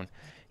 Padron,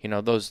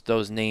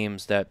 those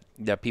names that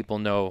people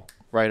know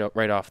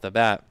right off the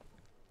bat.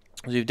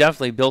 So you've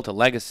definitely built a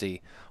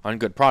legacy on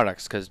good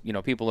products because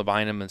people are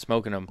buying them and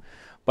smoking them.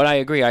 But I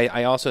agree.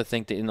 I also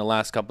think that in the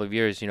last couple of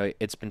years,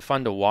 it's been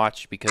fun to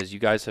watch because you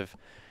guys have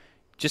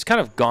just kind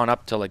of gone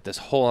up to like this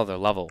whole other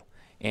level,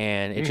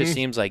 and it just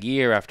seems like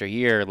year after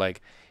year,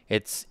 like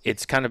it's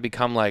kind of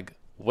become like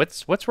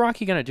what's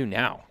Rocky gonna do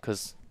now?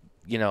 Because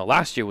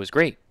last year was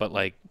great, but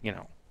like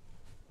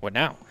what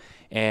now?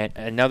 And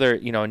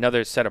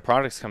another set of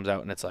products comes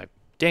out, and it's like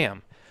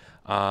damn,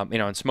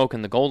 and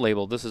smoking the gold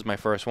label. This is my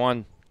first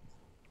one.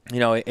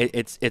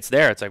 It's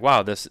there. It's like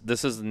wow, this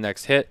is the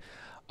next hit.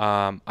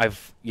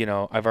 I've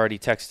already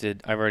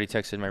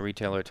texted my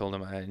retailer, told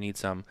him I need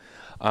some.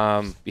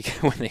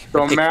 Because when they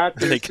come in. Matt,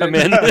 it's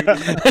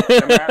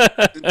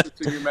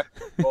interesting you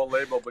mentioned the gold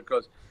label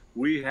because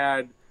we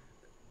had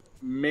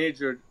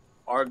major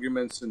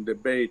arguments and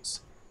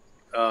debates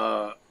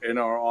in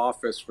our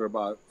office for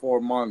about 4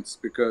 months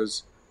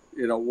because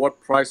what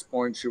price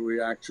point should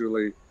we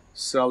actually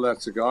sell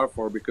that cigar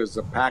for, because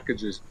the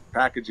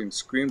packaging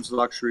screams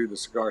luxury, the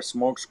cigar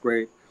smokes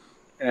great,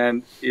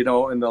 and in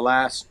the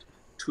last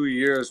 2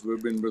 years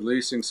we've been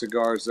releasing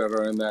cigars that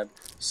are in that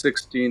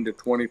 $16 to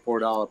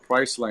 $24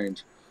 price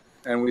range,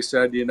 and we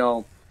said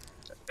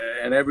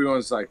and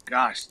everyone's like,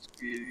 gosh,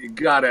 you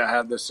gotta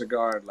have this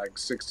cigar at like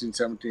 16,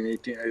 17,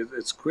 18.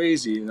 It's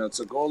crazy, it's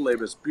a gold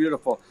label, it's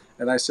beautiful.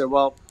 And I said,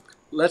 well,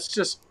 let's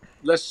just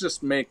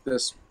make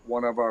this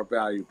one of our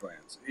value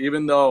brands,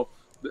 even though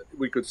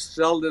we could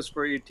sell this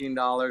for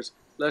 $18.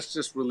 Let's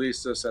just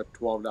release this at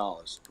 $12,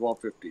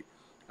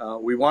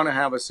 $12.50. We want to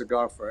have a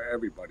cigar for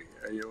everybody.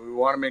 We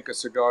want to make a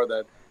cigar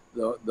that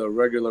the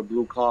regular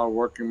blue collar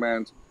working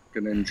man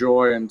can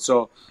enjoy, and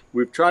so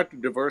we've tried to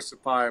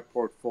diversify our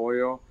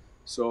portfolio.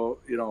 So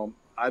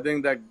I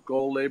think that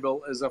gold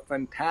label is a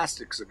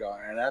fantastic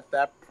cigar, and at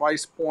that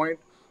price point,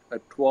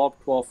 at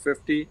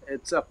 $12.50,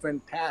 it's a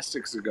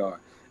fantastic cigar,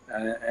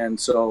 and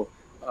so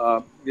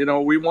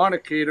we want to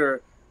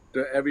cater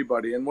to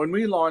everybody. And when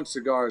we launch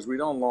cigars, we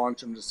don't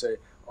launch them to say,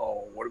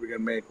 oh, what are we going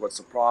to make? What's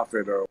the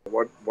profit? Or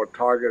what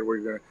target we're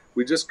going to...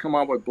 We just come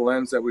up with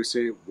blends that we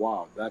say,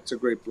 wow, that's a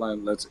great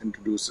blend. Let's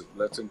introduce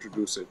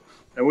it.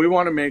 And we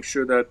want to make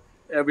sure that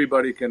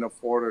everybody can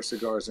afford our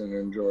cigars and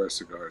enjoy our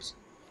cigars.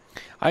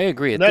 I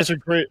agree.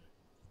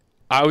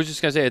 I was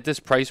just going to say, at this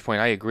price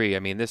point, I agree. I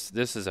mean, this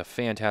is a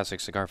fantastic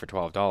cigar for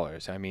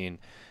 $12. I mean,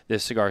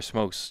 this cigar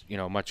smokes,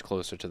 much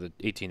closer to the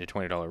 $18 to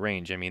 $20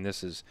 range. I mean,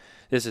 this is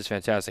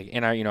fantastic.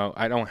 And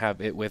I don't have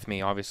it with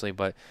me, obviously,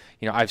 but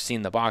I've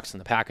seen the box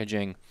and the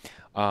packaging,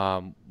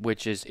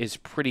 which is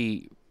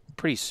pretty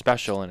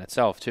special in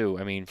itself too.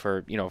 I mean,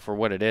 for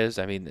what it is.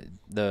 I mean,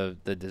 the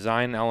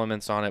design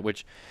elements on it,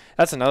 which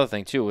that's another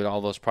thing too with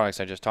all those products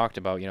I just talked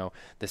about.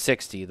 The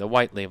 60, the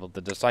white label, the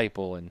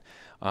Disciple, and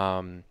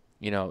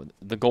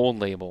the gold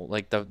label,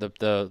 like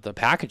the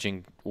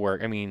packaging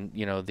work. I mean,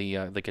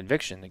 the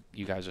Conviction that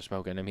you guys are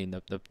smoking. I mean,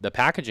 the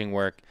packaging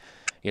work.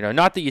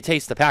 Not that you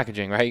taste the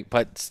packaging, right?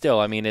 But still,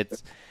 I mean,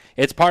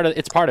 it's part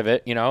of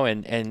it.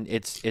 And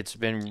it's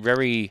been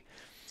very,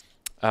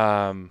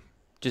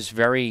 just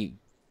very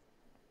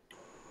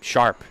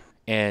sharp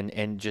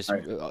and just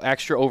right.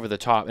 Extra over the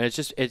top, and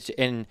it's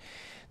in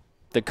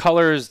the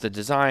colors, the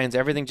designs,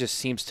 everything just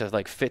seems to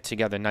like fit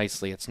together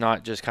nicely. It's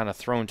not just kind of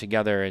thrown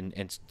together, and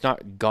it's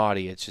not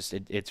gaudy. It's just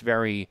it's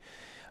very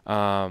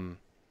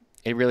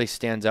it really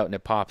stands out and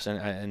it pops,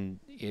 and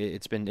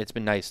it's been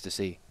nice to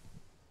see.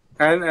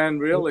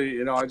 And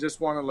really, I just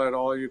want to let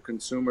all you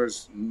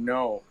consumers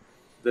know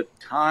the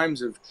times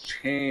have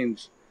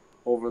changed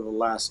over the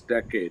last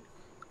decade.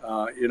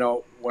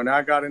 When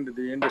I got into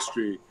the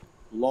industry,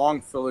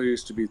 long filler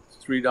used to be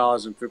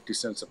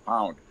 $3.50 a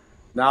pound.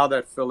 Now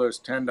that filler is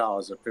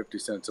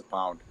 $10.50 a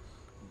pound.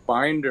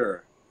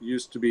 Binder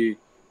used to be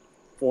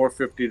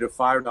 $4.50 to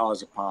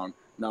 $5 a pound.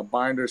 Now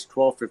binder's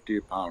 $12.50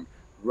 a pound.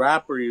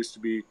 Wrapper used to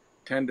be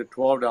 $10 to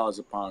 $12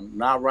 a pound.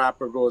 Now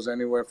wrapper goes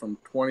anywhere from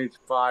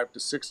 $25 to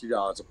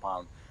 $60 a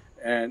pound.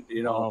 And,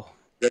 Wow.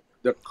 the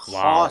Wow.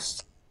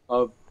 cost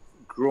of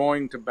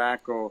growing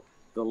tobacco,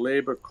 the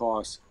labor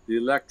costs, the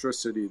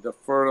electricity, the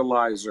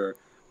fertilizer,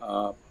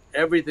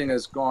 everything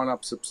has gone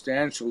up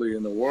substantially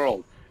in the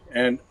world.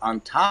 And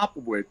on top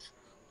of which,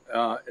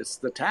 it's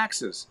the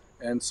taxes.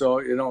 And so,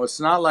 it's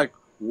not like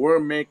we're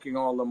making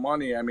all the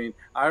money. I mean,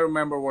 I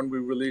remember when we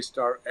released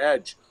our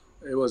Edge,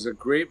 it was a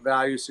great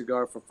value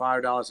cigar for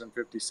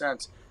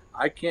 $5.50.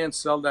 I can't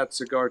sell that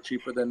cigar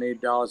cheaper than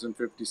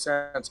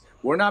 $8.50.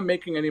 We're not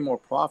making any more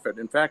profit.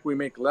 In fact, we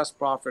make less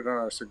profit on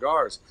our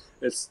cigars.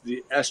 It's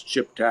the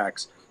S-chip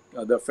tax,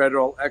 the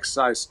federal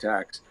excise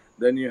tax.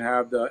 Then you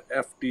have the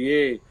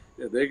FDA.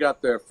 They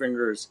got their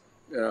fingers,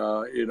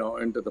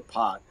 into the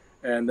pot.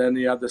 And then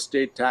you have the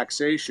state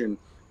taxation.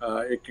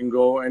 It can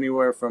go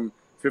anywhere from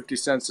 50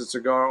 cents a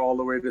cigar all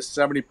the way to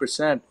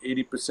 70%,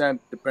 80%,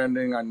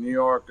 depending on New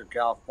York or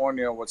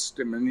California,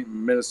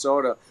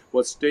 Minnesota,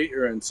 what state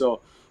you're in.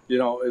 So,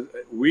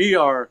 we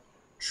are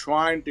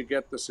trying to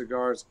get the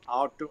cigars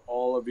out to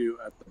all of you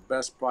at the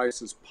best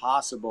prices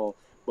possible,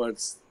 but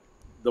it's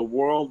the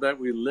world that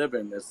we live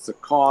in. It's the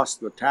cost,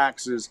 the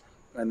taxes,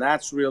 and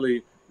that's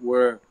really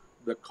where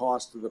the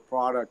cost of the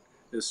product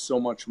is so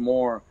much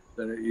more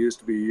than it used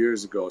to be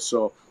years ago.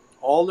 So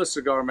all the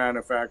cigar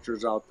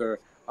manufacturers out there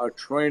are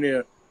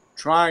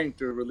trying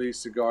to release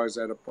cigars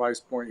at a price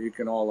point you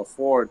can all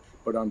afford,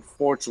 but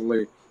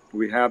unfortunately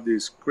we have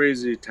these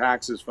crazy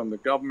taxes from the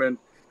government,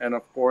 and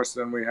of course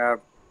then we have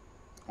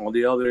all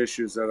the other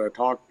issues that I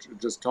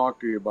just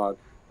talked to you about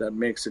that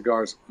make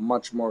cigars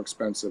much more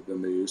expensive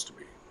than they used to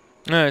be.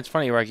 No, it's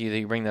funny, Rocky, that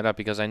you bring that up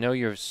because I know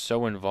you're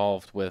so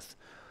involved with,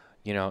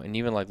 and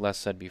even like Les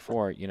said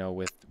before,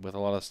 with a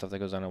lot of stuff that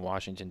goes on in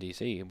Washington,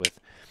 D.C., with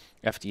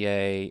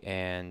FDA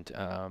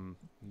and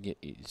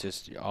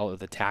just all of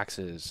the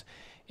taxes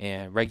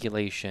and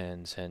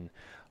regulations and,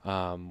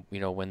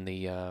 when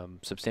the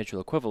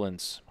substantial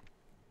equivalence,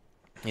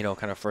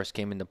 kind of first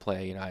came into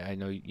play. I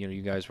know,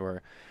 you guys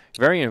were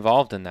very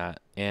involved in that.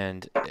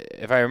 And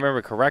if I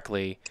remember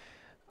correctly,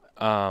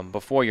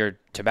 before your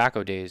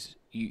tobacco days,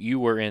 you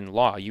were in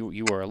law.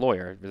 You were a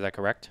lawyer. Is that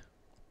correct?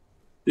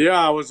 Yeah,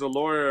 I was a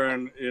lawyer,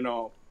 and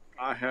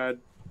I had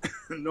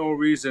no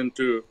reason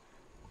to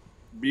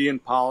be in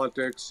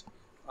politics.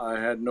 I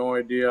had no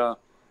idea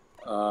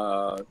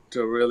to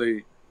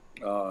really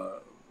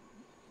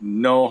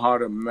know how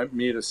to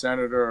meet a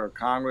senator or a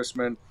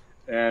congressman.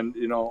 And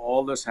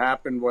all this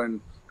happened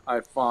when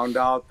I found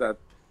out that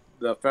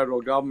the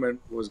federal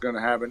government was going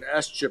to have an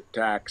S-chip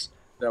tax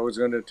that was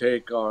going to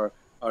take our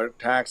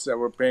tax that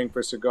we're paying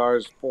for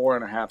cigars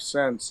 4.5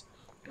 cents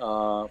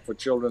for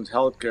children's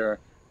health care,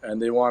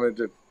 and they wanted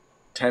it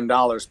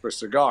 $10 per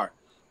cigar.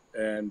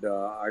 And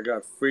I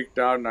got freaked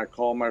out, and I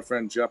called my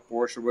friend Jeff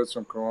Borshowitz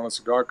from Corona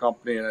Cigar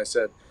Company, and I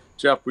said,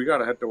 Jeff, we got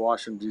to head to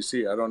Washington,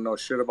 D.C. I don't know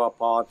shit about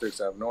politics.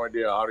 I have no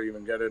idea how to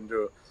even get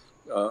into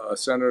a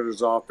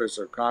senator's office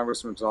or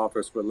congressman's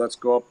office, but let's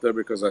go up there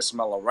because I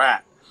smell a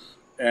rat.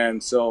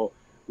 And so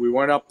we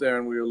went up there,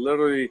 and we were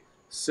literally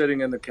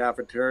sitting in the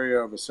cafeteria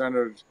of a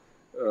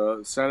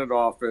Senate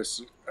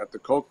office at the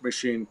Coke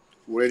machine,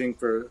 waiting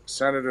for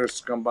senators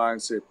to come by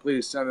and say,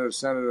 please,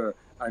 Senator,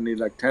 I need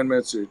like 10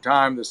 minutes of your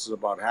time. This is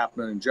about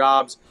 500,000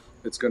 jobs.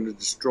 It's going to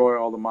destroy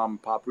all the mom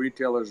and pop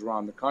retailers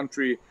around the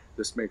country.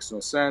 This makes no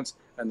sense.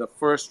 And the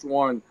first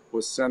one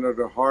was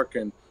Senator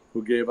Harkin,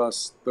 who gave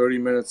us 30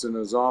 minutes in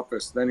his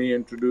office. Then he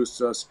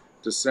introduced us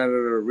to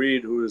Senator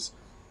Reid, who is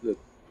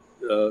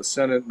the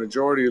Senate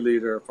Majority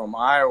Leader from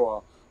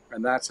Iowa.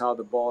 And that's how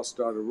the ball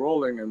started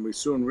rolling. And we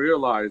soon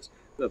realized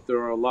that there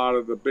are a lot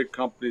of the big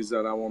companies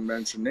that I won't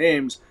mention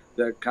names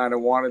that kind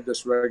of wanted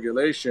this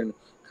regulation,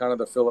 kind of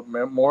the Philip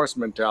Morris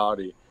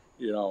mentality,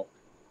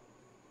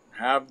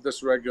 have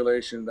this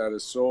regulation that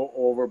is so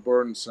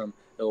overburdensome,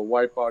 it'll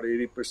wipe out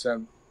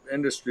 80%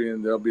 industry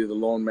and they'll be the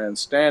lone man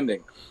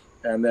standing.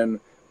 And then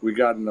we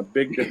got in a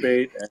big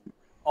debate, and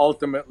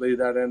ultimately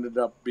that ended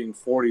up being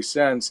 40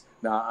 cents.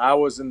 Now, I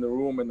was in the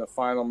room in the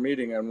final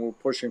meeting, and we were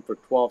pushing for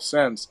 12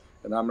 cents,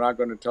 and I'm not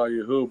going to tell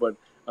you who, but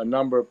a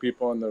number of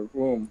people in the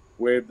room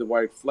waved the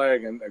white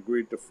flag and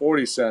agreed to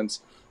 40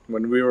 cents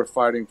when we were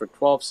fighting for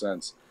 12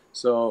 cents.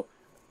 So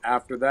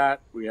after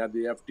that, we had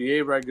the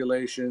FDA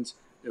regulations.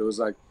 It was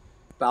like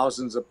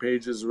thousands of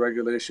pages of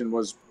regulation,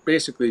 was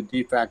basically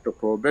de facto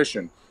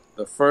prohibition.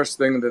 The first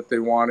thing that they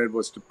wanted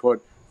was to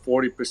put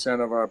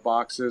 40% of our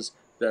boxes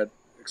that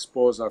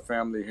expose our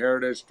family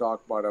heritage,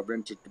 talk about our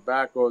vintage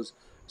tobaccos,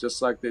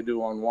 just like they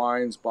do on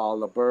wines,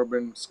 bottle of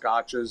bourbon,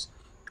 scotches.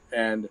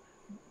 And,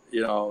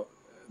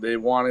 they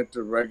wanted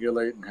to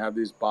regulate and have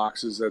these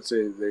boxes that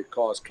say they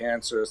cause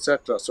cancer,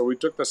 etc. So we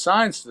took the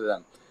science to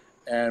them,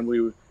 and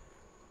we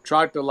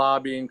tried to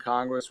lobby in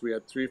Congress. We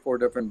had 3-4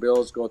 different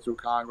bills go through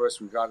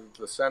Congress. We got into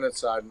the Senate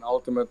side, and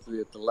ultimately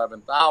at the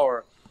 11th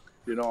hour,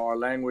 our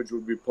language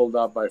would be pulled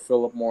out by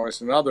Philip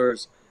Morris and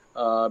others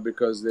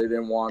because they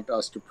didn't want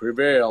us to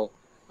prevail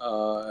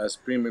as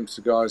premium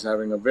cigars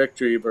having a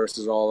victory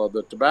versus all of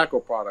the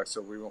tobacco products.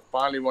 So we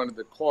finally went to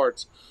the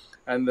courts,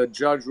 and the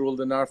judge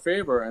ruled in our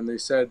favor. And they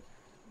said,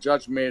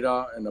 Judge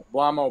Mehta, an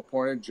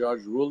Obama-appointed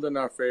judge, ruled in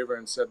our favor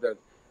and said that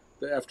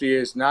the FDA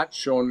has not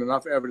shown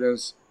enough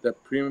evidence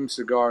that premium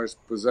cigars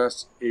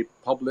possess a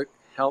public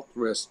health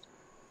risk,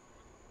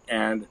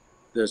 and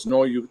there's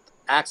no youth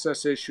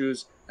access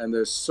issues, and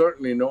there's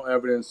certainly no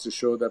evidence to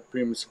show that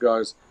premium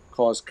cigars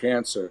cause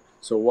cancer.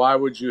 So why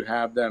would you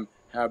have them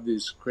have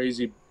these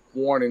crazy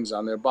warnings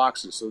on their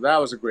boxes? So that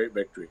was a great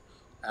victory.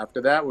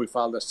 After that, we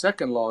filed a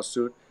second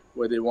lawsuit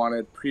where they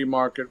wanted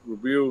pre-market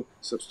review,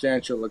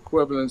 substantial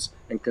equivalence,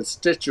 and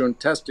constituent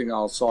testing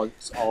all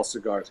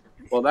cigars.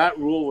 Well, that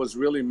rule was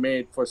really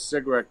made for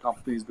cigarette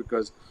companies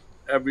because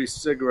every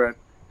cigarette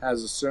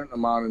has a certain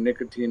amount of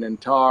nicotine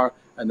and tar,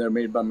 and they're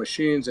made by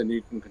machines, and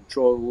you can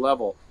control the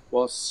level.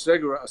 Well,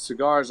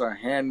 cigars are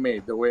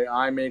handmade. The way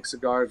I make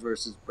cigars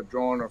versus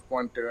Padron or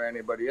Fuente or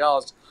anybody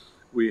else,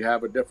 we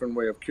have a different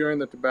way of curing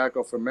the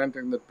tobacco,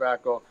 fermenting the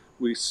tobacco.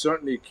 We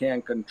certainly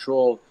can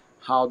control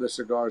how the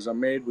cigars are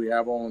made. We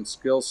have our own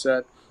skill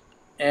set,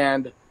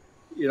 and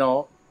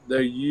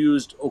they're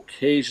used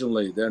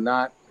occasionally. They're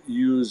not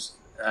used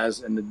as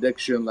an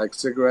addiction like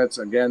cigarettes.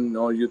 Again,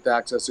 no youth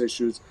access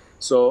issues.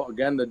 So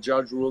again, the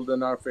judge ruled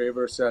in our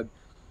favor, said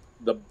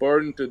the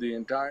burden to the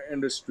entire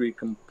industry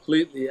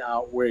completely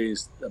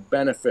outweighs the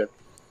benefit,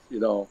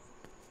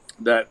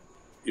 that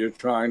you're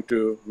trying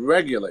to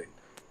regulate.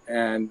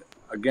 And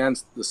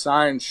against the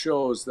science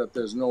shows that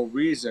there's no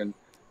reason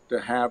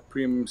to have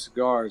premium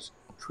cigars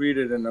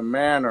treated in a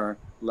manner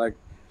like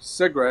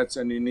cigarettes,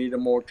 and you need a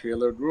more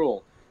tailored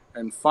rule.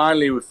 And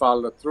finally, we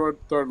filed a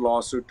third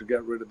lawsuit to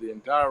get rid of the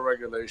entire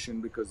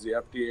regulation because the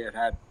FDA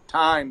had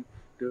time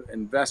to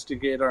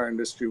investigate our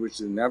industry, which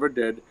they never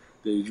did.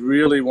 They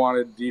really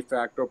wanted de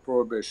facto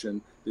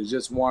prohibition. They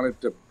just wanted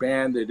to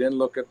ban. They didn't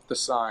look at the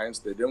science.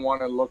 They didn't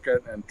want to look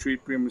at and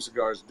treat premium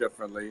cigars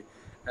differently.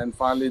 And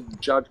finally, the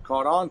judge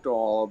caught on to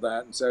all of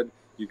that and said,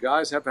 you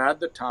guys have had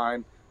the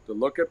time to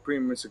look at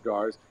premium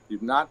cigars.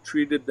 You've not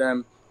treated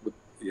them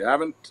you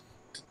haven't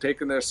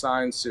taken their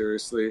science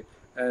seriously,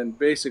 and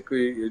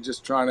basically you're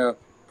just trying to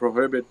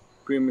prohibit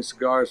premium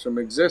cigars from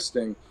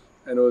existing,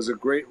 and it was a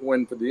great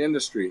win for the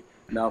industry.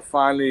 Now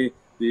finally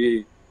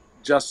the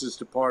Justice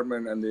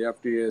Department and the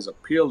FDA has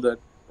appealed it,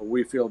 but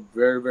we feel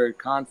very, very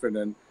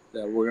confident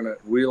that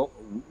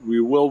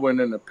we will win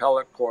in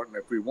appellate court, and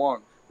if we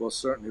won't, we'll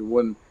certainly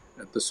win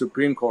at the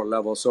Supreme Court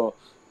level. So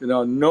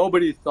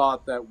nobody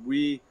thought that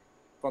we,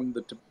 from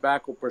the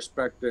tobacco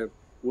perspective,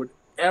 would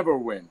ever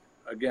win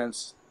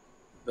against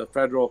the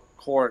federal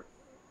court,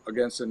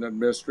 against an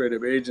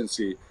administrative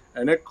agency,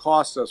 and it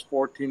cost us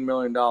 $14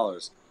 million.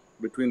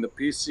 Between the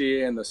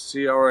PCA and the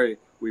CRA,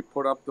 we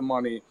put up the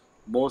money.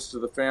 Most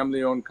of the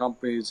family-owned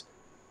companies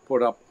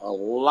put up a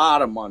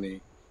lot of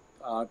money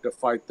to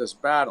fight this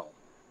battle,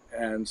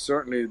 and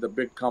certainly the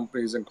big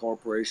companies and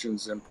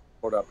corporations didn't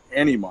put up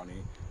any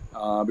money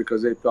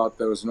because they thought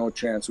there was no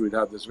chance we'd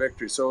have this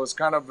victory. So it was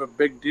kind of a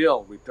big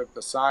deal. We took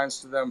the science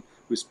to them.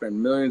 We spent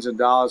millions of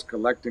dollars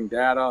collecting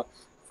data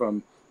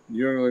from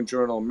New England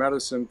Journal of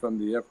Medicine, from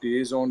the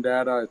FDA's own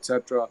data,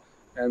 etc.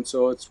 And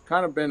so it's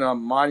kind of been a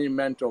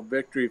monumental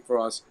victory for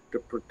us to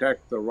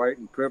protect the right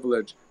and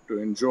privilege to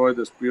enjoy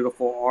this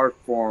beautiful art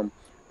form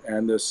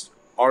and this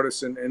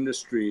artisan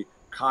industry,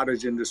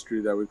 cottage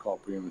industry that we call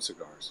premium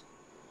cigars.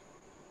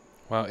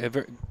 Well,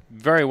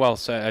 very well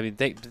said. I mean,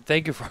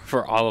 thank you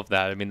for all of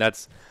that. I mean,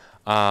 that's,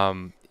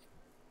 I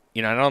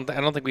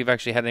don't think we've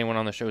actually had anyone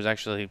on the show who's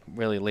actually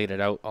really laid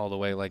it out all the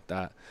way like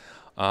that.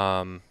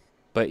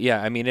 But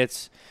yeah, I mean,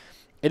 it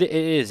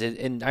is.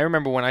 And I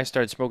remember when I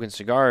started smoking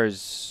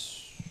cigars,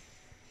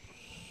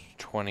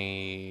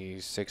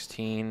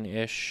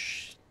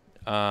 2016-ish,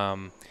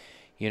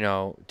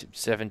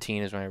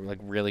 17 is when I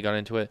really got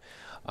into it.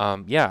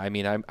 Yeah, I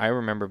mean, I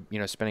remember,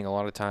 spending a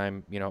lot of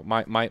time,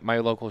 my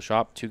local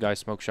shop, Two Guys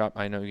Smoke Shop.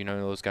 I know,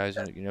 those guys,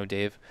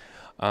 Dave.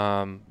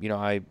 I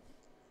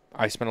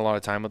spent a lot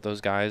of time with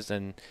those guys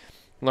and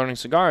learning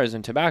cigars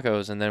and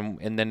tobaccos. And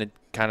then it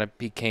kind of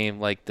became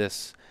like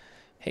this,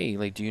 hey,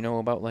 do you know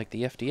about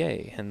the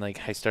FDA? And I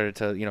started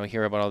to,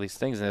 hear about all these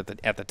things.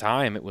 And at the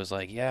time it was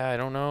yeah, I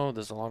don't know.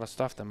 There's a lot of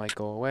stuff that might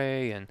go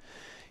away. And,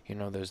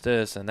 there's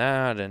this and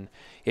that. And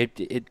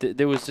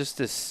there was just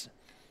this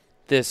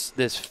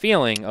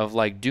feeling of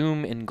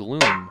doom and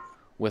gloom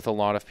with a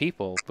lot of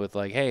people with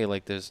hey,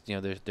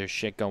 there's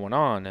shit going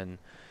on. And,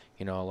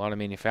 a lot of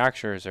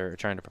manufacturers are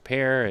trying to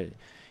prepare.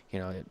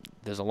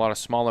 There's a lot of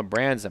smaller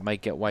brands that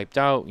might get wiped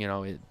out. We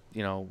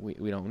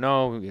don't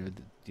know.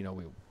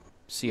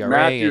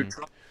 CRA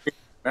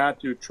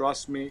Matthew,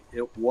 trust me,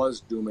 it was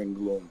doom and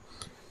gloom.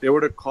 It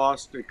would have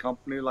cost a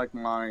company like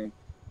mine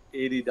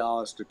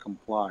 $80 to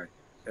comply.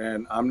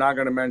 And I'm not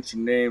going to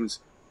mention names,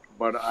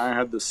 but I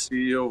had the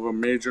CEO of a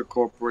major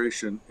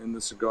corporation in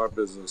the cigar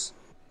business.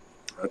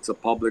 That's a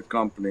public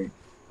company.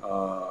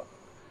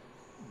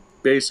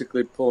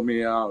 Basically pull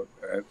me out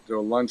at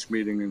their lunch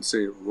meeting and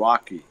say,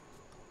 Rocky,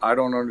 I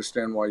don't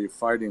understand why you're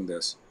fighting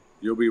this.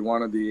 You'll be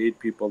one of the 8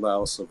 people that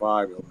will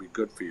survive. It'll be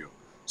good for you.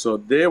 So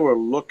they were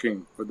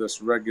looking for this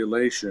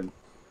regulation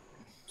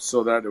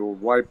so that it will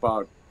wipe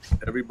out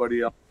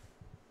everybody else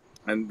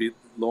and be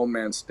lone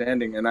man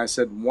standing. And I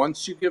said,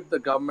 once you give the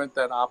government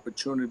that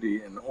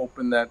opportunity and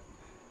open that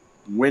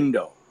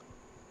window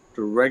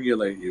to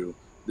regulate you,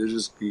 they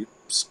just keep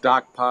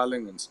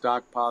stockpiling and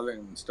stockpiling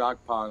and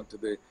stockpiling until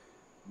they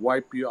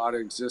wipe you out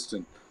of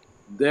existence.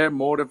 Their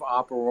motive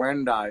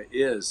operandi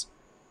is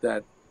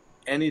that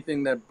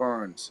anything that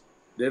burns,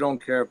 they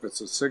don't care if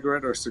it's a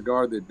cigarette or a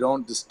cigar, they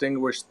don't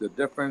distinguish the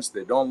difference,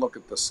 they don't look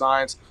at the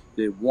science,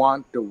 they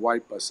want to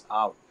wipe us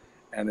out.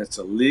 And it's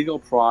a legal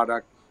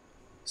product.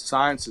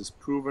 Science has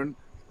proven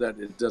that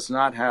it does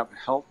not have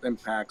health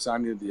impacts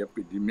on you, the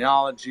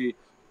epidemiology,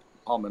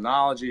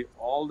 pulmonology,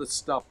 all this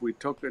stuff. We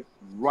took it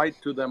right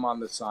to them on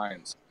the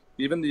science.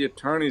 Even the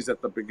attorneys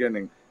at the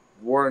beginning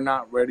were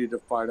not ready to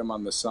fight them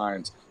on the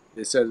science.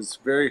 They said it's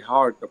very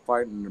hard to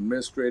fight an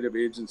administrative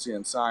agency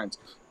on science.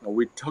 And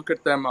we took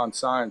it them on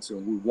science,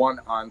 and we won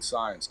on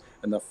science.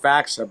 And the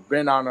facts have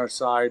been on our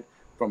side,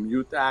 from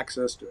youth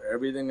access to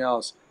everything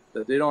else,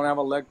 that they don't have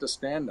a leg to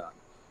stand on.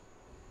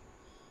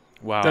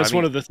 Wow, That's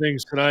one of the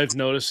things that I've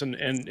noticed, and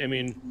I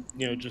mean,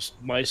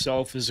 just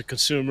myself as a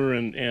consumer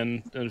and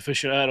an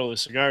aficionado of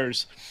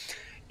cigars,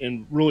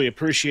 and really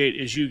appreciate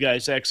is you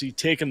guys actually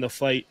taking the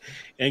fight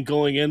and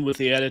going in with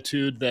the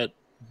attitude that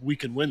we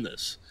can win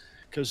this,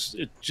 because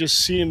it just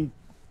seemed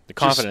the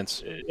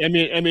confidence.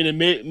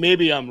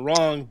 Maybe I'm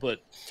wrong,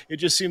 but it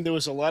just seemed there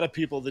was a lot of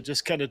people that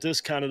just kind of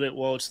discounted it.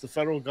 Well, it's the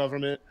federal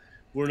government,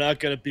 we're not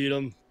going to beat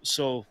them,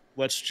 so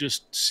let's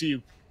just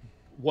see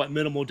what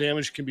minimal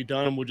damage can be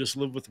done, and we'll just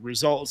live with the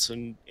results.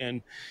 And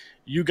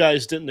you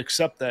guys didn't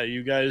accept that.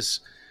 You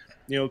guys,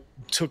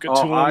 took it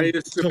to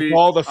them, took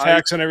all the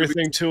facts and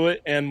everything to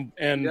it, and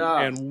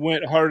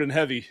went hard and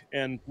heavy.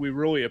 And we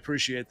really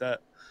appreciate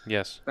that.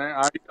 Yes.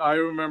 I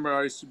remember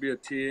I used to be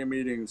at TA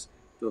meetings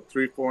till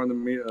 3, 4 in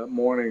the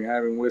morning,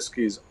 having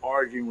whiskeys,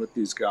 arguing with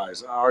these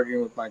guys,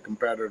 arguing with my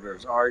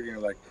competitors, arguing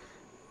like,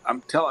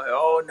 I'm telling,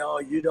 oh no,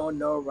 you don't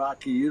know,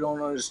 Rocky, you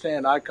don't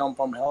understand. I come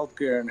from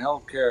healthcare, and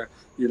healthcare,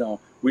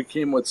 we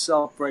came with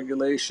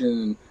self-regulation,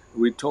 and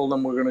we told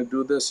them we're going to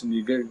do this, and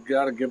you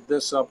got to give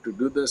this up to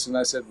do this. And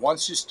I said,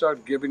 once you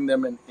start giving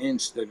them an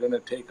inch, they're going to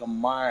take a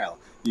mile.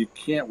 You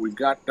can't. We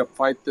got to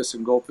fight this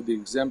and go for the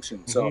exemption.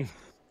 Mm-hmm. So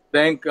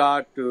thank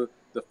God to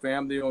the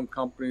family-owned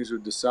companies who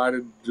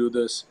decided to do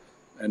this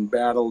and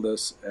battle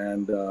this,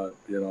 and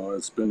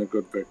it's been a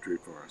good victory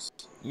for us.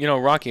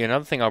 Rocky,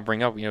 another thing I'll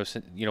bring up,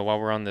 while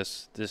we're on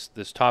this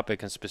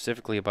topic, and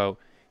specifically about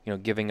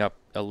giving up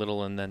a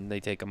little and then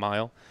they take a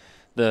mile,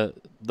 the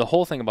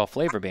whole thing about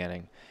flavor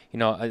banning.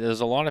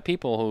 There's a lot of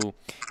people who,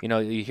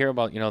 you hear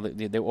about,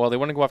 they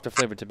want to go after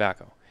flavored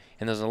tobacco,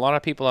 and there's a lot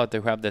of people out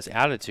there who have this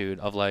attitude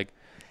of like,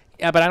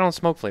 yeah, but I don't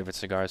smoke flavored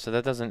cigars, so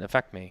that doesn't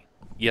affect me.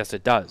 Yes,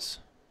 it does.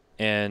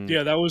 And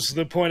yeah, that was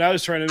the point I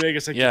was trying to make.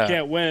 It's like, you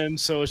can't win,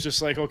 so it's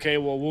just like, okay,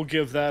 well, we'll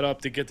give that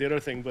up to get the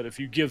other thing. But if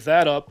you give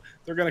that up,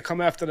 they're going to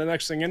come after the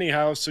next thing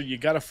anyhow, so you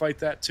got to fight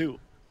that too.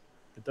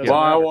 It doesn't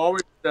matter. I've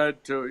always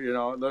said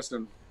to,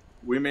 listen,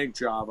 we make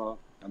Java.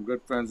 I'm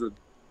good friends with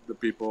the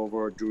people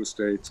over at Drew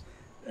Estates.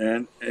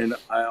 And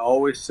I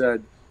always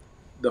said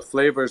the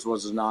flavors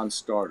was a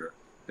non-starter.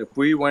 If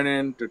we went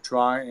in to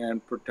try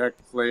and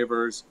protect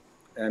flavors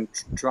and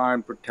try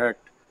and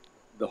protect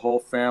the whole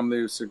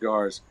family of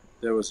cigars,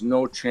 there was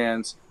no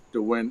chance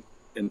to win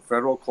in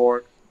federal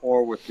court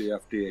or with the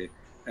FDA.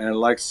 And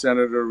like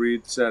Senator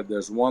Reid said,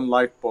 there's one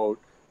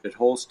lifeboat. It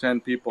holds 10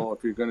 people.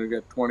 If you're going to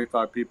get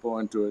 25 people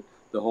into it,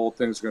 the whole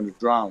thing's going to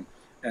drown.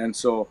 And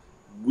so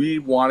we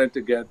wanted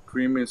to get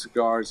premium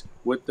cigars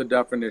with the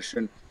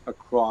definition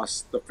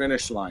across the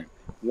finish line.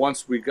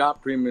 Once we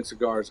got premium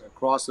cigars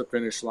across the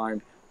finish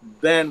line,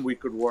 then we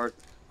could work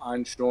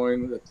on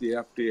showing that the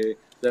FDA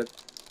that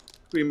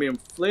premium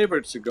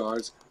flavored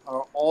cigars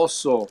are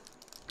also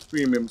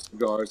premium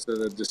cigars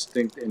that are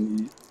distinct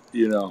and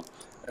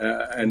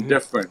and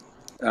different.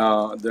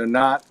 They're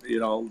not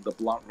the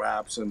blunt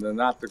wraps, and they're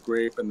not the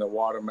grape and the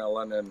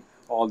watermelon and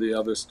all the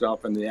other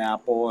stuff, and the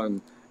apple,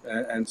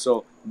 and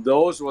so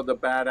those were the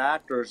bad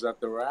actors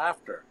that they were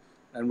after,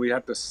 and we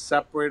had to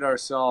separate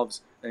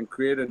ourselves and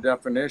create a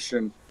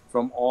definition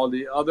from all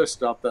the other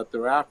stuff that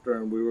they're after,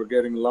 and we were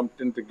getting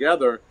lumped in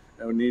together,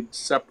 and we need to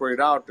separate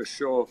out to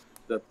show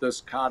that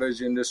this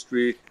cottage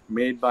industry,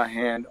 made by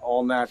hand,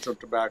 all natural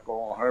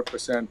tobacco,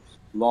 100%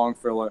 long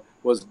filler,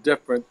 was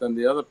different than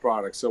the other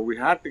products. So we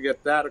had to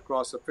get that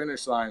across the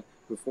finish line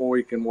before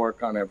we can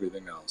work on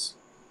everything else.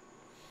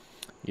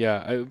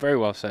 Yeah, very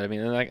well said. I mean,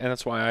 and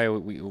that's why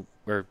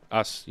we're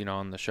us,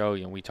 on the show,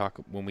 we talk,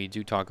 when we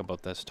do talk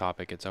about this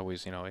topic, it's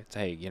always, it's,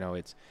 hey,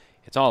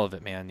 it's all of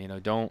it, man.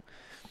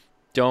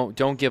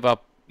 Don't give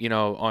up,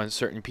 on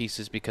certain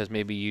pieces because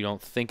maybe you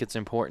don't think it's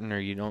important,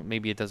 or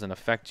maybe it doesn't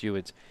affect you.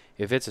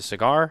 If it's a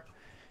cigar,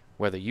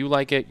 whether you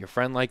like it, your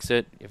friend likes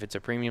it, if it's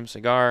a premium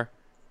cigar,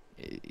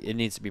 it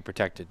needs to be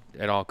protected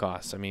at all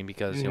costs. I mean,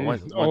 because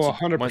once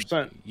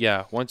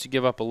 100%. Once you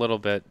give up a little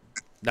bit,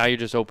 now you're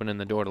just opening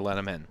the door to let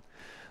them in.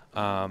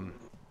 And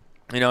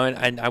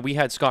we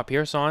had Scott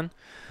Pierce on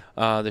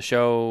the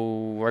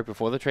show right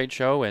before the trade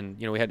show, and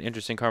we had an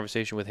interesting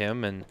conversation with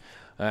him, and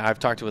I've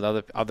talked with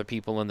other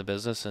people in the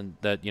business, and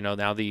that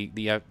now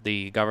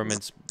the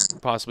government's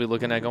possibly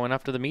looking at going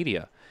after the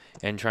media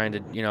and trying to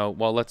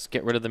well, let's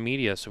get rid of the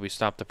media so we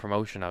stop the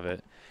promotion of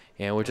it,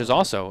 and which is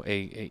also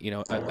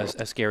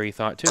a scary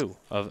thought too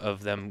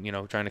of them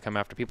trying to come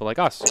after people like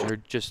us who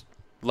just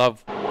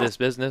love this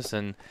business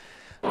and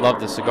love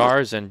the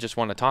cigars and just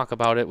want to talk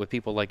about it with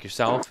people like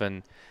yourself,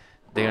 and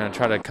they're going to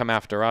try to come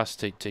after us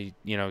to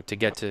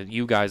get to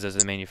you guys as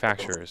the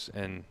manufacturers,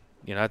 and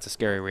that's a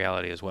scary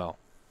reality as well.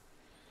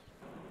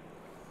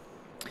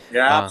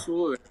 Yeah,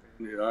 absolutely.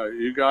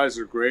 You guys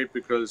are great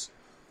because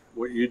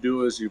what you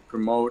do is you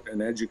promote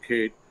and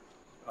educate,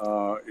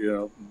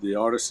 the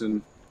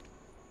artisan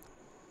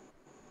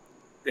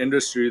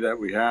industry that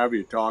we have.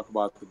 You talk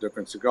about the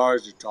different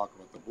cigars, you talk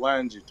about the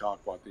blends, you talk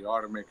about the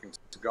art of making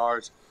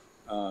cigars.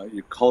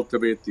 You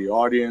cultivate the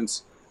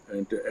audience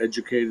into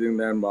educating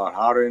them about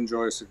how to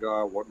enjoy a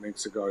cigar, what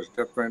makes cigars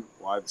different,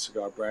 why the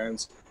cigar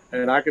brands.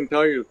 And I can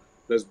tell you,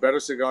 there's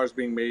better cigars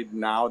being made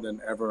now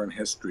than ever in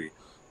history.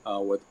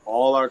 With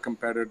all our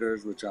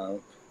competitors, which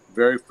I'm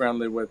very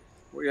friendly with.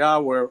 Yeah,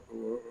 we're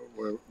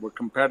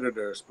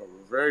competitors, but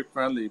we're very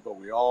friendly. But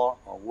we all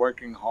are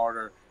working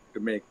harder to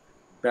make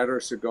better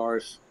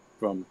cigars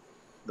from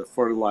the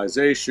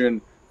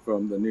fertilization,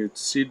 from the new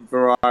seed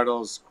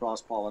varietals,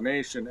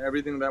 cross-pollination,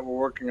 everything that we're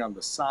working on,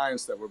 the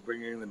science that we're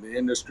bringing in the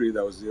industry,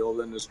 that was the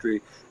old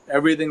industry,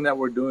 everything that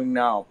we're doing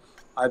now.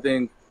 I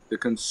think the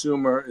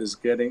consumer is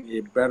getting a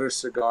better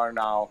cigar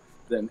now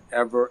than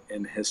ever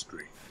in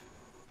history.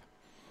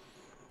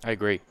 I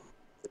agree.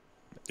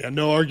 Yeah,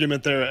 no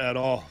argument there at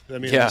all. I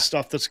mean, the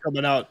stuff that's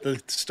coming out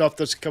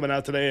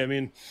today, I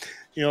mean,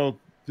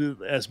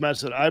 as Matt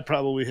said, I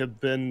probably have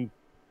been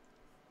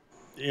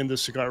in the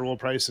cigar world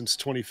probably since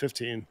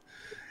 2015.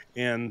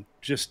 And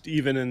just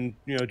even in,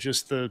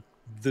 just the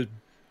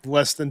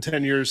less than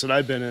 10 years that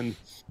I've been in,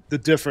 the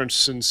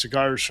difference in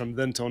cigars from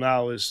then till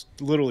now is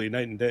literally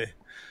night and day.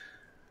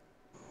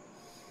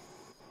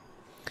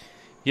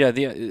 Yeah,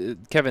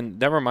 Kevin,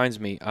 that reminds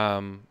me.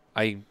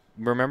 I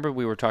remember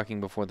we were talking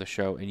before the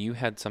show, and you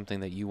had something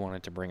that you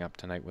wanted to bring up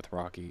tonight with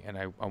Rocky, and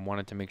I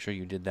wanted to make sure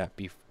you did that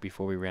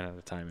before we ran out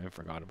of time and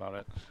forgot about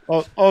it.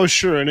 Oh,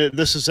 sure. And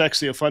this is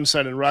actually a fun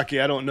side in Rocky.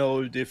 I don't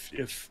know if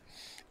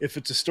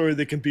it's a story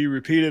that can be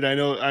repeated.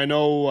 I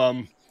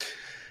know.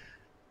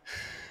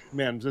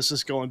 Man, this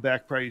is going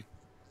back probably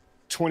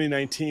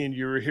 2019.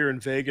 You were here in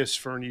Vegas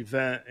for an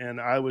event, and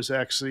I was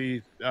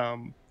actually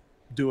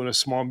doing a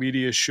small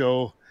media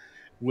show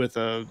with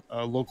a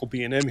local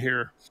B&M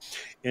here,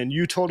 and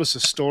you told us a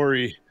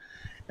story,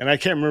 and I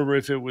can't remember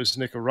if it was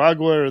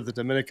Nicaragua or the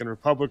Dominican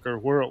Republic or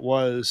where it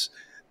was,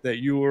 that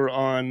you were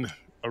on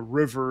a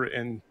river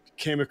and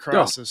came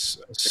across a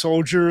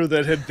soldier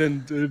that had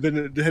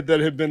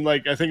been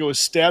like, I think it was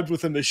stabbed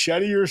with a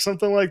machete or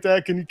something like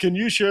that. Can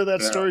you share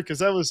that story? Because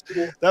that was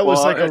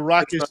like a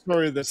Rocky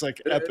story that's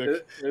like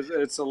epic.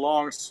 It's a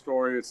long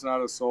story. It's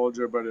not a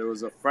soldier, but it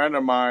was a friend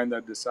of mine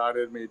that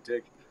decided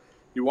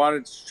he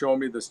wanted to show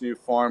me this new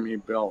farm he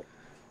built,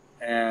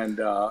 and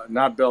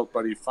not built,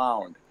 but he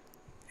found,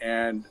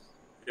 and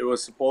it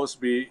was supposed to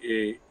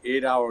be a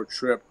 8-hour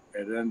trip.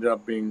 It ended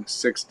up being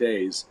 6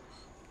 days.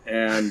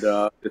 And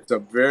it's a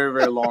very,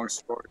 very long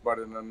story, but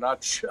in a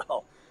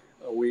nutshell,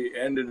 we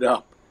ended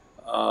up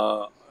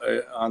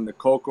on the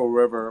Coco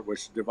River,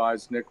 which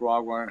divides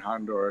Nicaragua and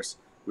Honduras.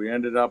 We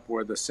ended up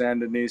where the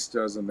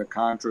Sandinistas and the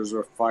Contras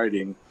were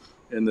fighting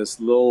in this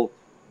little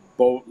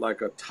boat,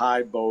 like a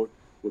Thai boat,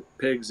 with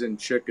pigs and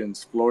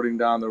chickens floating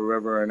down the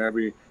river. And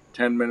every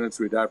 10 minutes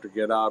we'd have to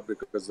get out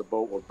because the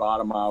boat would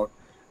bottom out.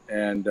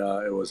 And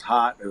it was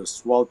hot, it was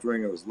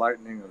sweltering, it was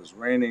lightning, it was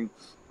raining.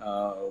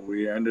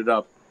 We ended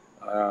up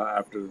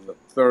after the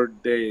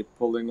third day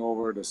pulling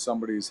over to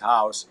somebody's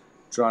house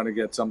trying to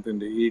get something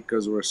to eat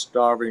because we're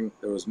starving.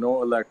 There was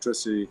no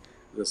electricity.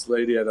 This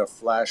lady had a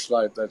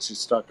flashlight that she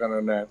stuck on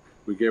her net.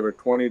 We gave her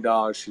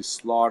 $20. She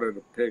slaughtered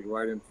a pig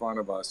right in front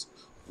of us.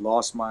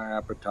 Lost my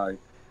appetite.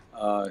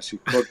 She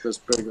cooked this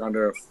pig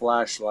under a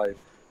flashlight,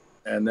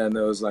 and then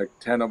there was like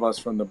 10 of us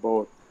from the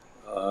boat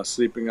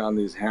sleeping on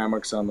these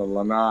hammocks on the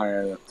lanai.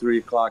 And at 3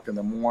 o'clock in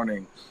the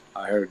morning,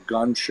 I heard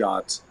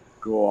gunshots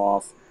go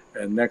off.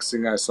 And next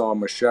thing I saw,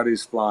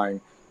 machetes flying,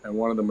 and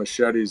one of the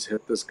machetes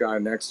hit this guy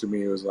next to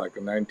me. He was like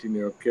a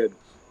 19-year-old kid,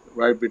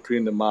 right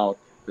between the mouth.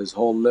 His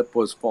whole lip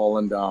was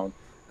falling down,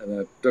 and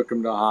I took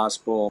him to the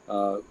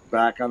hospital,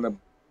 back on the...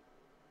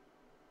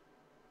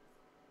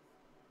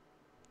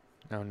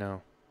 Oh,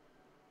 no.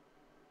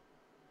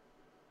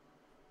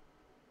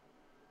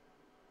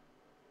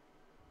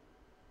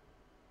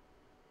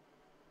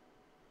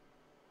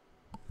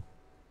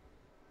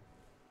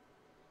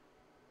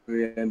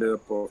 We ended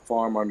up a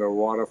farm under a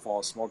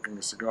waterfall smoking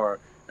a cigar,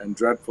 and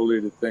dreadfully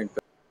to think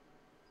that...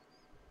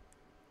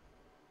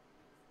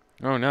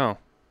 Oh, no.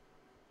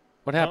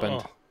 What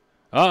happened?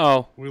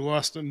 Uh-oh. We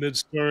lost him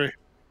mid-story.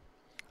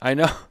 I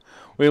know.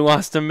 We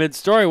lost him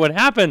mid-story. What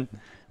happened?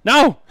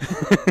 No!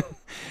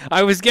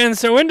 I was getting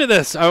so into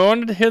this. I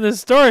wanted to hear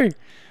this story.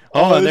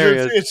 Hold on, there he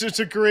is. It's just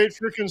a great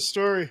freaking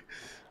story.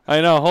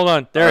 I know. Hold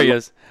on, there he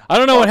is. I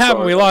don't know what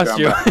happened. We lost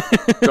you.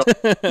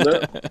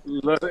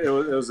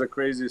 It was a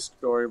crazy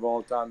story of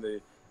all time. They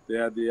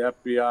had the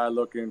FBI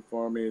looking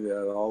for me. They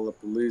had all the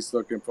police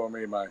looking for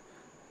me. My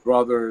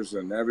brothers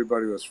and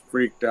everybody was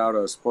freaked out. I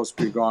was supposed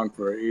to be gone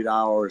for 8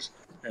 hours,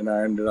 and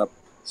I ended up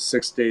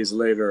 6 days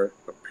later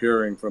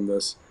appearing from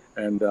this.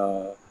 And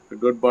a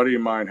good buddy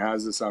of mine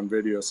has this on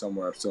video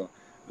somewhere, so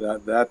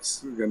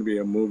that's going to be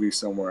a movie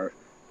somewhere.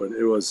 But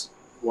it was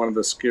one of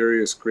the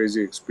scariest,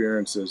 crazy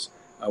experiences.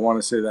 I want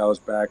to say that was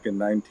back in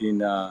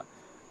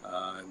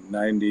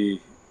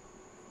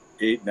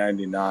 1998,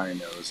 99.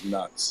 It was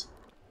nuts.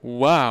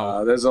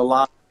 Wow. There was a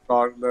lot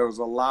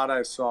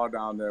I saw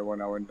down there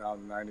when I went down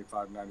in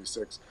 95,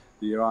 96.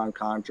 The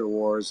Iran-Contra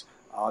wars,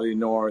 Ali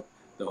North,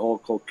 the whole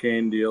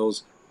cocaine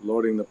deals,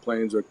 loading the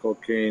planes with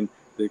cocaine.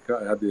 They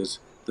had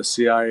the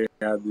CIA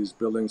had these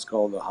buildings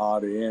called the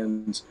Holiday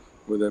Inns,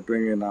 where they're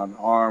bringing on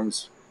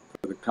arms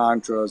for the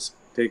Contras,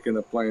 taking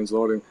the planes,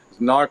 loading.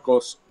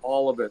 Narcos,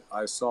 all of it.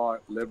 I saw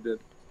it, lived it.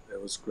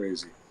 It was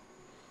crazy.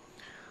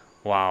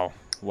 Wow.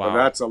 But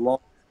that's a long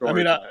story. I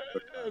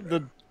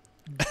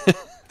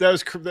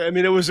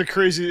mean, it was a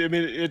crazy. I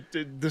mean,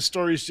 the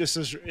story's just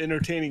as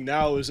entertaining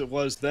now as it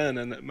was then,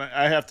 and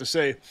I have to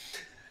say,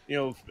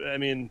 I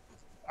mean,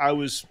 I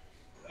was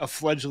a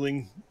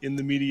fledgling in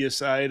the media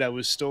side. I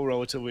was still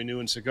relatively new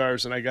in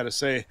cigars, and I got to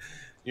say,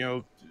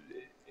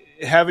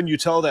 having you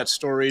tell that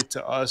story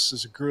to us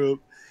as a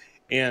group,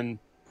 and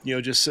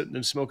just sitting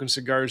and smoking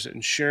cigars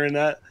and sharing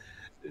that,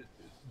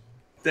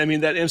 I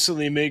mean, that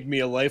instantly made me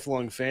a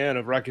lifelong fan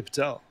of Rocky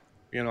Patel.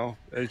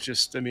 It's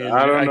just, I mean,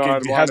 I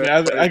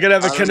could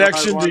have a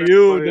connection to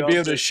you to be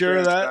able to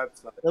share that.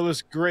 It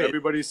was great.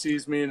 Everybody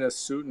sees me in a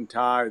suit and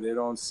tie. They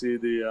don't see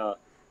the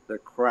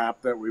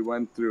crap that we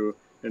went through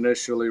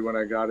initially when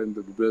I got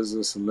into the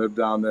business and lived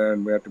down there,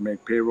 and we had to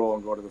make payroll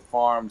and go to the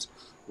farms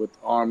with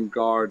armed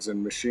guards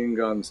and machine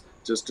guns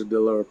just to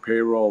deliver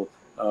payroll.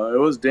 It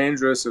was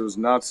dangerous. It was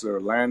nuts. There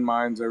were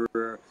landmines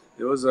everywhere.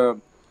 It was a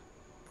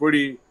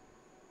pretty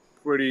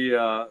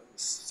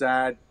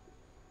sad,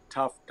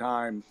 tough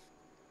time.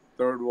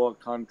 Third world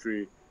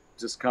country,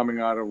 just coming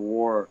out of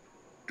war,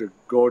 to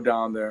go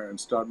down there and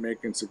start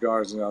making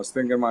cigars. And I was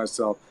thinking to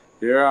myself,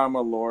 here I'm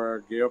a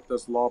lawyer, gave up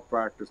this law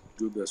practice to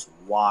do this.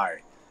 Why?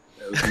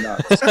 It was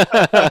nuts.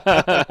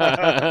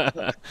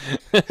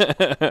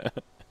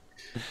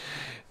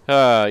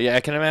 Yeah,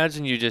 I can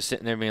imagine you just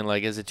sitting there being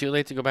like, is it too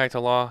late to go back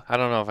to law? I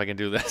don't know if I can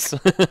do this.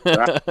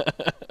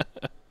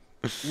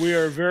 We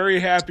are very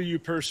happy you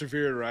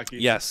persevered, Rocky.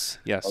 Yes.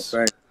 Well,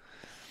 thanks.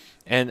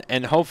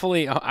 And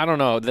hopefully, I don't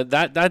know,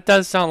 that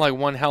does sound like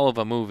one hell of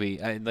a movie.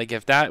 Like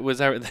if that was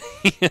everything,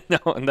 and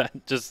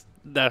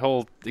that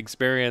whole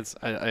experience,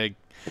 I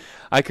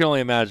can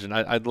only imagine.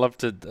 I'd love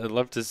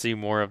to see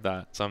more of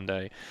that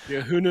someday.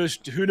 Yeah, who knows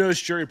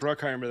Jerry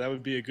Bruckheimer? That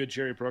would be a good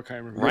Jerry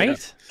Bruckheimer movie.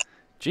 Right? Yeah.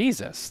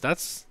 Jesus,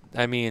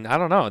 I mean, I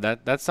don't know.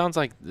 That sounds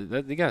like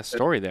you got a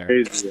story there.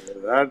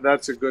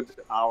 That's a good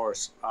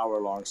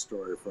hour-long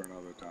story for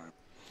another time.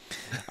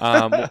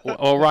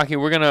 Well, Rocky,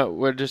 we're gonna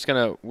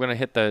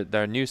hit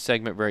the news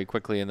segment very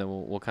quickly, and then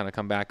we'll kind of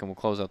come back and we'll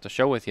close out the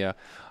show with you.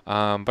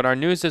 But our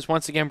news is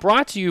once again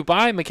brought to you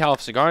by Micallef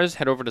Cigars.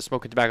 Head over to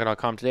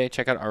SmokinTabacco.com today.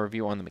 Check out our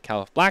review on the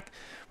Micallef Black,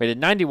 rated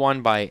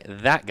 91 by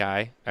that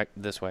guy.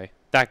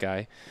 That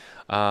guy,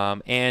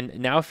 and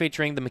now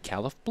featuring the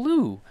Micallef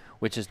Blue,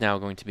 which is now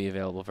going to be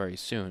available very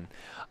soon.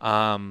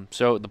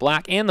 So the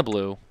black and the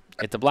blue.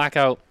 It's a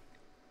blackout.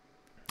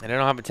 And I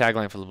don't have a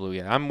tagline for the blue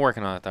yet. I'm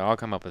working on it, though. I'll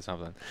come up with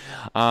something.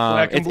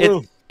 Black and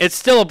blue. It's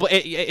still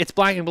it's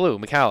black and blue.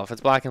 Micallef.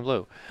 It's black and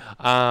blue.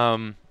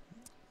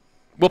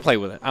 We'll play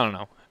with it. I don't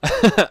know.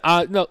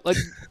 No, like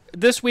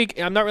this week,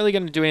 I'm not really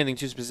going to do anything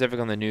too specific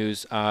on the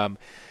news,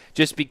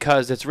 just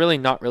because it's really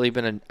not really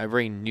been a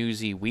very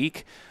newsy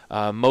week.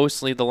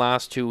 Mostly the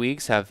last 2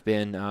 weeks have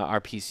been our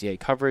PCA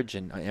coverage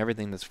and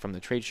everything that's from the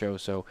trade show.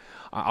 So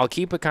I'll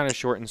keep it kind of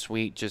short and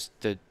sweet, just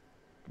to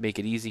make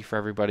it easy for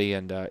everybody,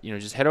 and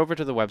just head over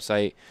to the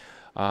website,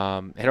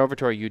 head over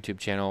to our YouTube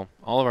channel,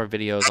 all of our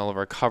videos, all of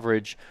our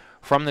coverage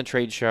from the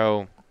trade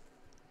show.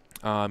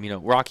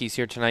 Rocky's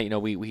here tonight.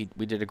 We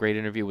did a great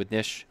interview with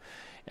Nish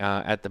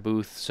at the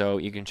booth, so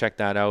you can check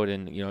that out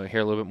and hear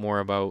a little bit more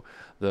about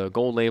the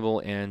gold label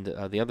and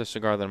the other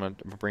cigar that I'm going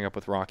to bring up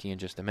with Rocky in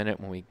just a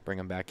minute when we bring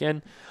him back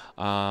in,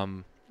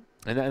 and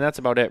that's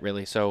about it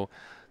really. So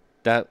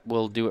that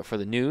will do it for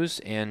the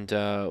news, and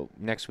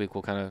next week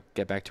we'll kind of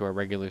get back to our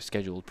regular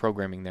scheduled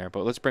programming there.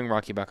 But let's bring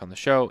Rocky back on the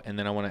show, and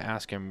then I want to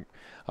ask him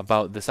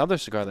about this other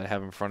cigar that I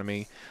have in front of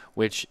me,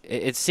 which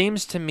it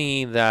seems to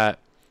me that,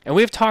 and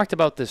we've talked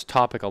about this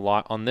topic a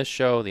lot on this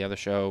show, the other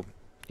show,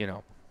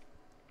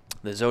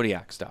 the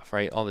Zodiac stuff,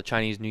 right? All the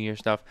Chinese New Year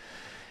stuff.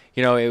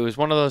 It was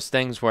one of those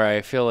things where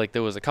I feel like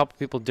there was a couple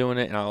people doing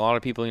it, and a lot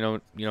of people, know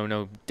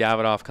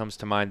Davidoff comes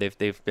to mind.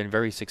 They've been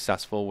very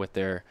successful with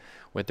their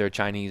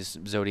Chinese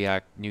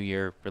Zodiac New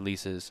Year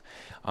releases,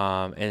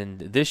 and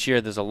this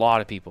year there's a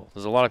lot of people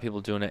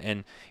doing it,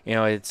 and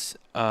it's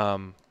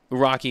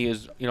Rocky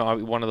is,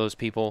 one of those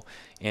people,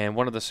 and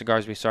one of the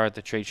cigars we saw at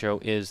the trade show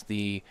is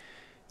the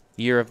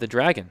Year of the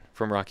Dragon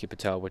from Rocky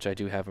Patel, which I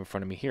do have in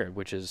front of me here,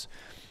 which is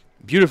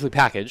beautifully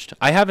packaged.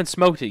 I haven't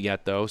smoked it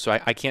yet though, so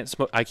I can't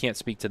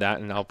speak to that,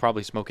 and I'll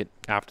probably smoke it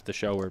after the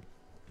show or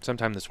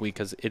sometime this week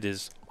because it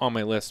is on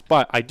my list.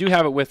 But I do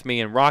have it with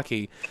me, and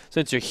Rocky,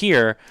 since you're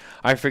here,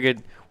 I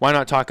figured why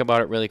not talk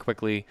about it really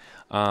quickly.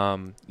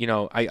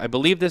 I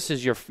believe this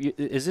is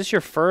is this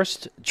your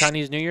first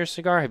Chinese New Year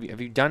cigar? Have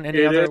you done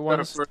any other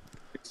ones? It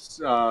is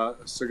my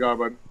first cigar,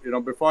 but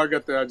before I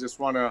get there, I just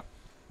want to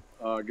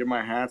give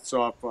my hats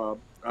off.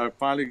 I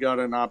finally got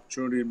an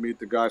opportunity to meet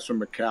the guys from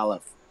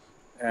Micallef.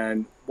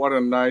 And what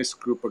a nice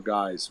group of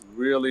guys.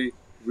 Really,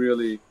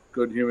 really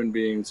good human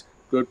beings,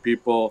 good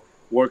people,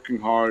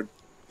 working hard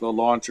to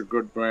launch a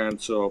good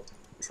brand. So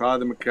try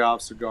the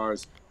Micallef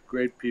cigars.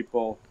 Great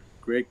people,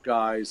 great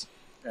guys,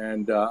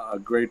 and a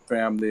great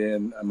family.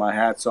 And my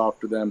hat's off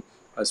to them.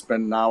 I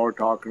spent an hour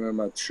talking to them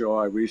at the show.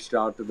 I reached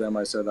out to them.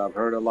 I said, I've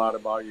heard a lot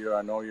about you.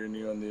 I know you're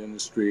new in the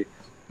industry,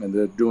 and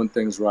they're doing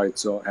things right.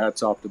 So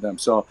hats off to them.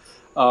 So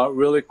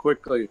really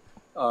quickly,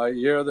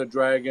 Year of the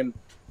Dragon.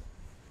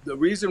 The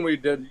reason we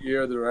did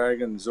Year of the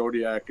Dragon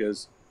Zodiac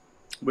is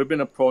we've been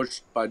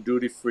approached by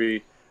duty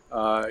free.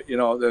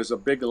 There's a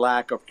big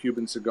lack of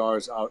Cuban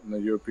cigars out in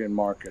the European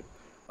market.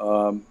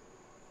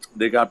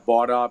 They got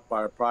bought out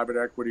by a private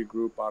equity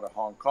group out of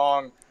Hong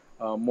Kong.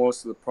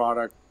 Most of the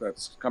product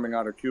that's coming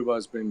out of Cuba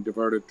is being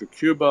diverted to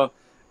Cuba,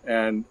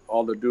 and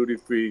all the duty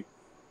free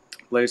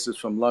places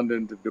from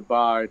London to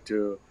Dubai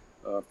to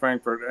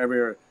Frankfurt,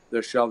 everywhere,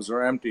 their shelves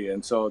are empty.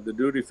 And so the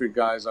duty free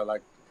guys are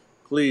like,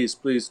 please,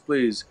 please,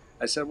 please.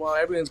 I said, well,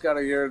 everyone's got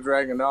a Year of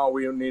Dragon. No,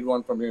 we need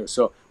one from you.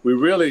 So we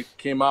really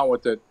came out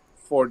with it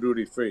for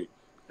duty free.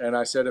 And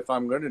I said, if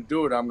I'm going to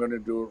do it, I'm going to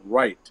do it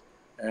right.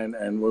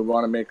 And we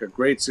want to make a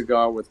great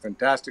cigar with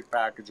fantastic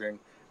packaging.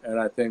 And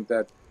I think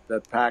that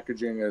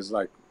packaging is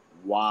like,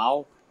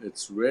 wow,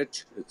 it's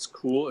rich, it's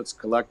cool, it's a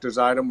collector's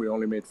item. We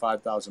only made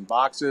 5,000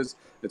 boxes.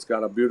 It's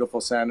got a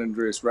beautiful San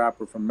Andreas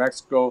wrapper from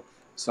Mexico,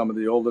 some of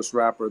the oldest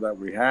wrapper that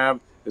we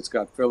have. It's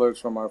got fillers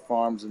from our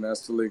farms in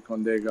Esteli,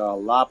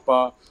 Condega,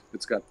 Lapa.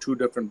 It's got 2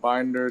 different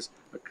binders,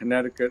 a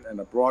Connecticut and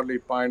a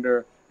broadleaf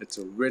binder. It's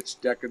a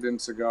rich,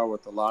 decadent cigar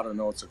with a lot of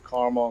notes of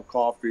caramel,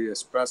 coffee,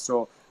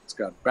 espresso. It's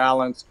got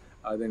balance.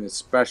 I think it's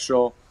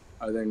special.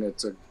 I think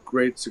it's a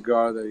great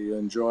cigar that you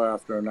enjoy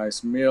after a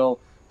nice meal.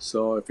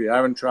 So if you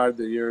haven't tried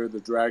the Year of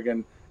the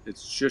Dragon,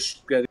 it's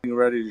just getting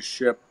ready to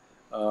ship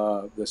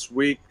this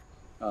week.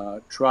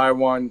 Try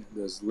one.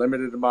 There's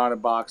limited amount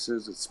of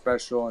boxes. It's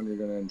special, and you're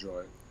going to enjoy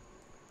it.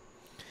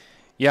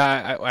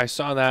 Yeah, I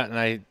saw that, and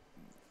I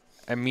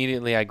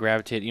immediately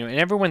gravitated. And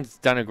everyone's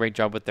done a great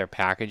job with their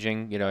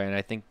packaging. And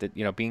I think that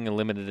being a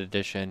limited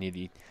edition,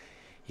 you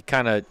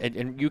kind of,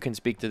 and you can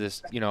speak to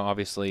this.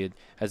 Obviously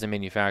as a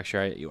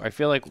manufacturer, I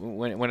feel like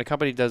when a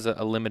company does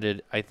a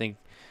limited, I think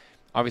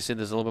obviously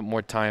there's a little bit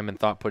more time and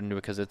thought put into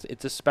it because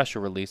it's a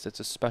special release, it's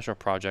a special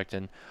project,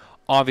 and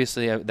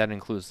obviously that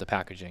includes the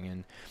packaging.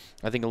 And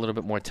I think a little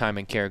bit more time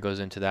and care goes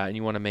into that, and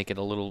you want to make it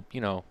a little,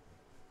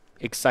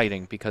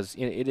 exciting because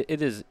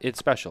it's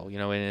special,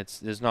 and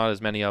there's not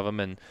as many of them,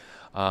 and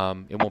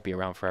it won't be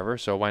around forever.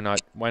 So why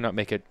not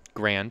make it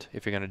grand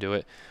if you're gonna do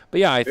it? But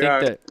yeah, I think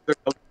that it's a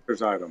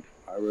collector's item.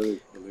 I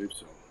really believe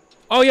so.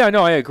 Oh yeah,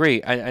 no, I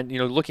agree. And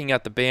looking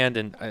at the band,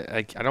 and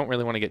I don't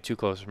really want to get too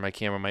close, or my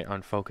camera might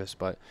unfocus,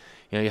 but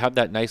you have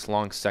that nice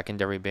long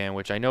secondary band,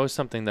 which I know is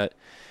something that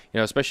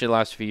especially the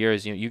last few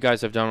years, you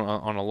guys have done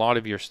on a lot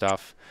of your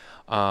stuff.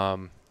 I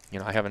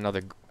have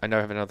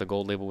another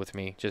gold label with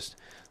me, just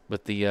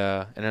with the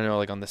and I know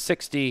like on the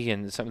 60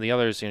 and some of the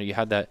others, you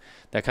had that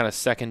kind of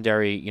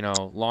secondary,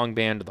 long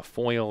band of the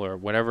foil or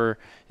whatever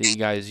that you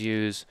guys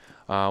use,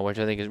 which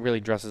I think it really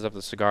dresses up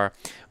the cigar.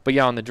 But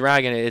yeah, on the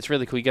Dragon, it's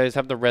really cool. You guys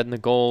have the red and the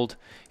gold.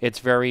 It's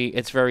very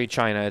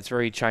China. It's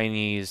very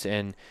Chinese,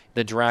 and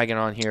the Dragon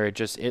on here,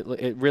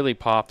 it really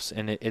pops,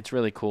 and it's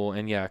really cool.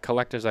 And yeah,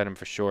 collector's item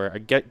for sure.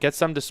 Get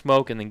some to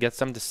smoke, and then get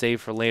some to save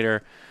for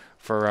later,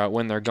 for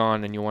when they're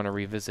gone and you want to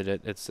revisit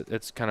it.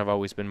 It's kind of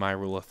always been my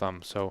rule of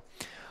thumb. So.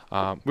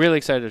 Really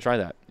excited to try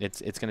that.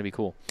 It's going to be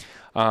cool.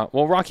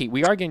 Well, Rocky,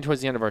 we are getting towards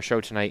the end of our show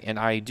tonight, and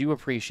I do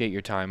appreciate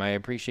your time. I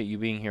appreciate you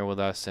being here with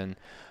us, and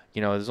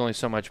there's only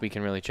so much we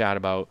can really chat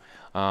about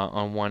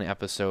on one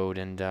episode,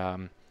 and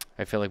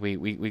I feel like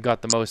we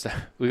got the most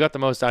we got the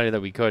most out of it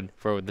that we could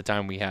for the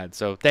time we had.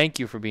 So thank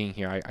you for being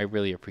here. I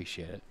really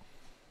appreciate it.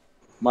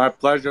 My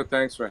pleasure.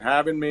 Thanks for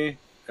having me.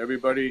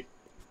 Everybody,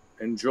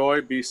 enjoy,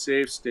 be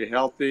safe, stay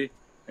healthy,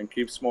 and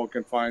keep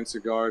smoking fine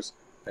cigars.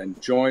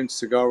 And join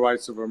Cigar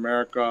Rights of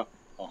America.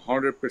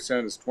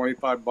 100% is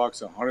 $25.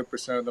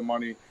 100% of the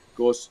money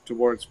goes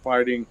towards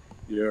fighting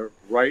your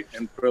right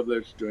and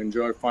privilege to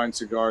enjoy fine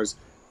cigars,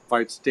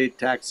 fight state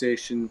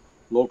taxation,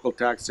 local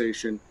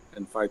taxation,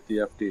 and fight the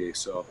FDA.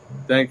 So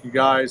thank you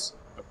guys.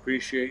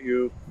 Appreciate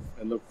you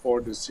and look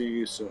forward to seeing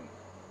you soon.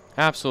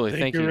 Absolutely.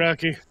 Thank you,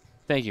 Rocky.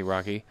 Thank you,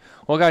 Rocky.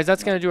 Well, guys,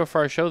 that's going to do it for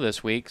our show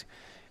this week.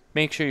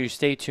 Make sure you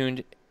stay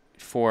tuned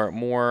for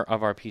more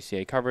of our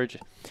PCA coverage.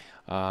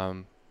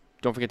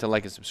 Don't forget to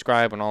like and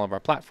subscribe on all of our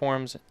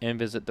platforms, and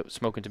visit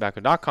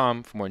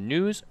smokintabacco.com for more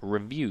news,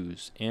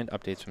 reviews, and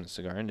updates from the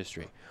cigar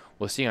industry.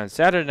 We'll see you on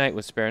Saturday night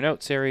with Spare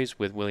Note series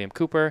with William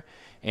Cooper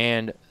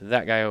and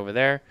that guy over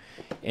there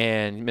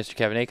and Mr.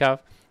 Kevin Akoff.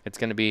 It's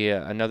going to be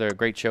another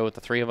great show with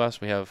the three of us.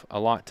 We have a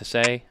lot to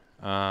say.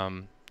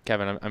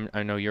 Kevin,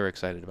 I know you're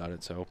excited about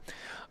it, so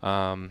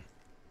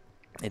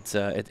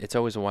it's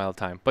always a wild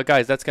time. But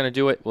guys, that's going to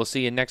do it. We'll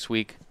see you next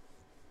week.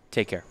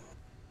 Take care.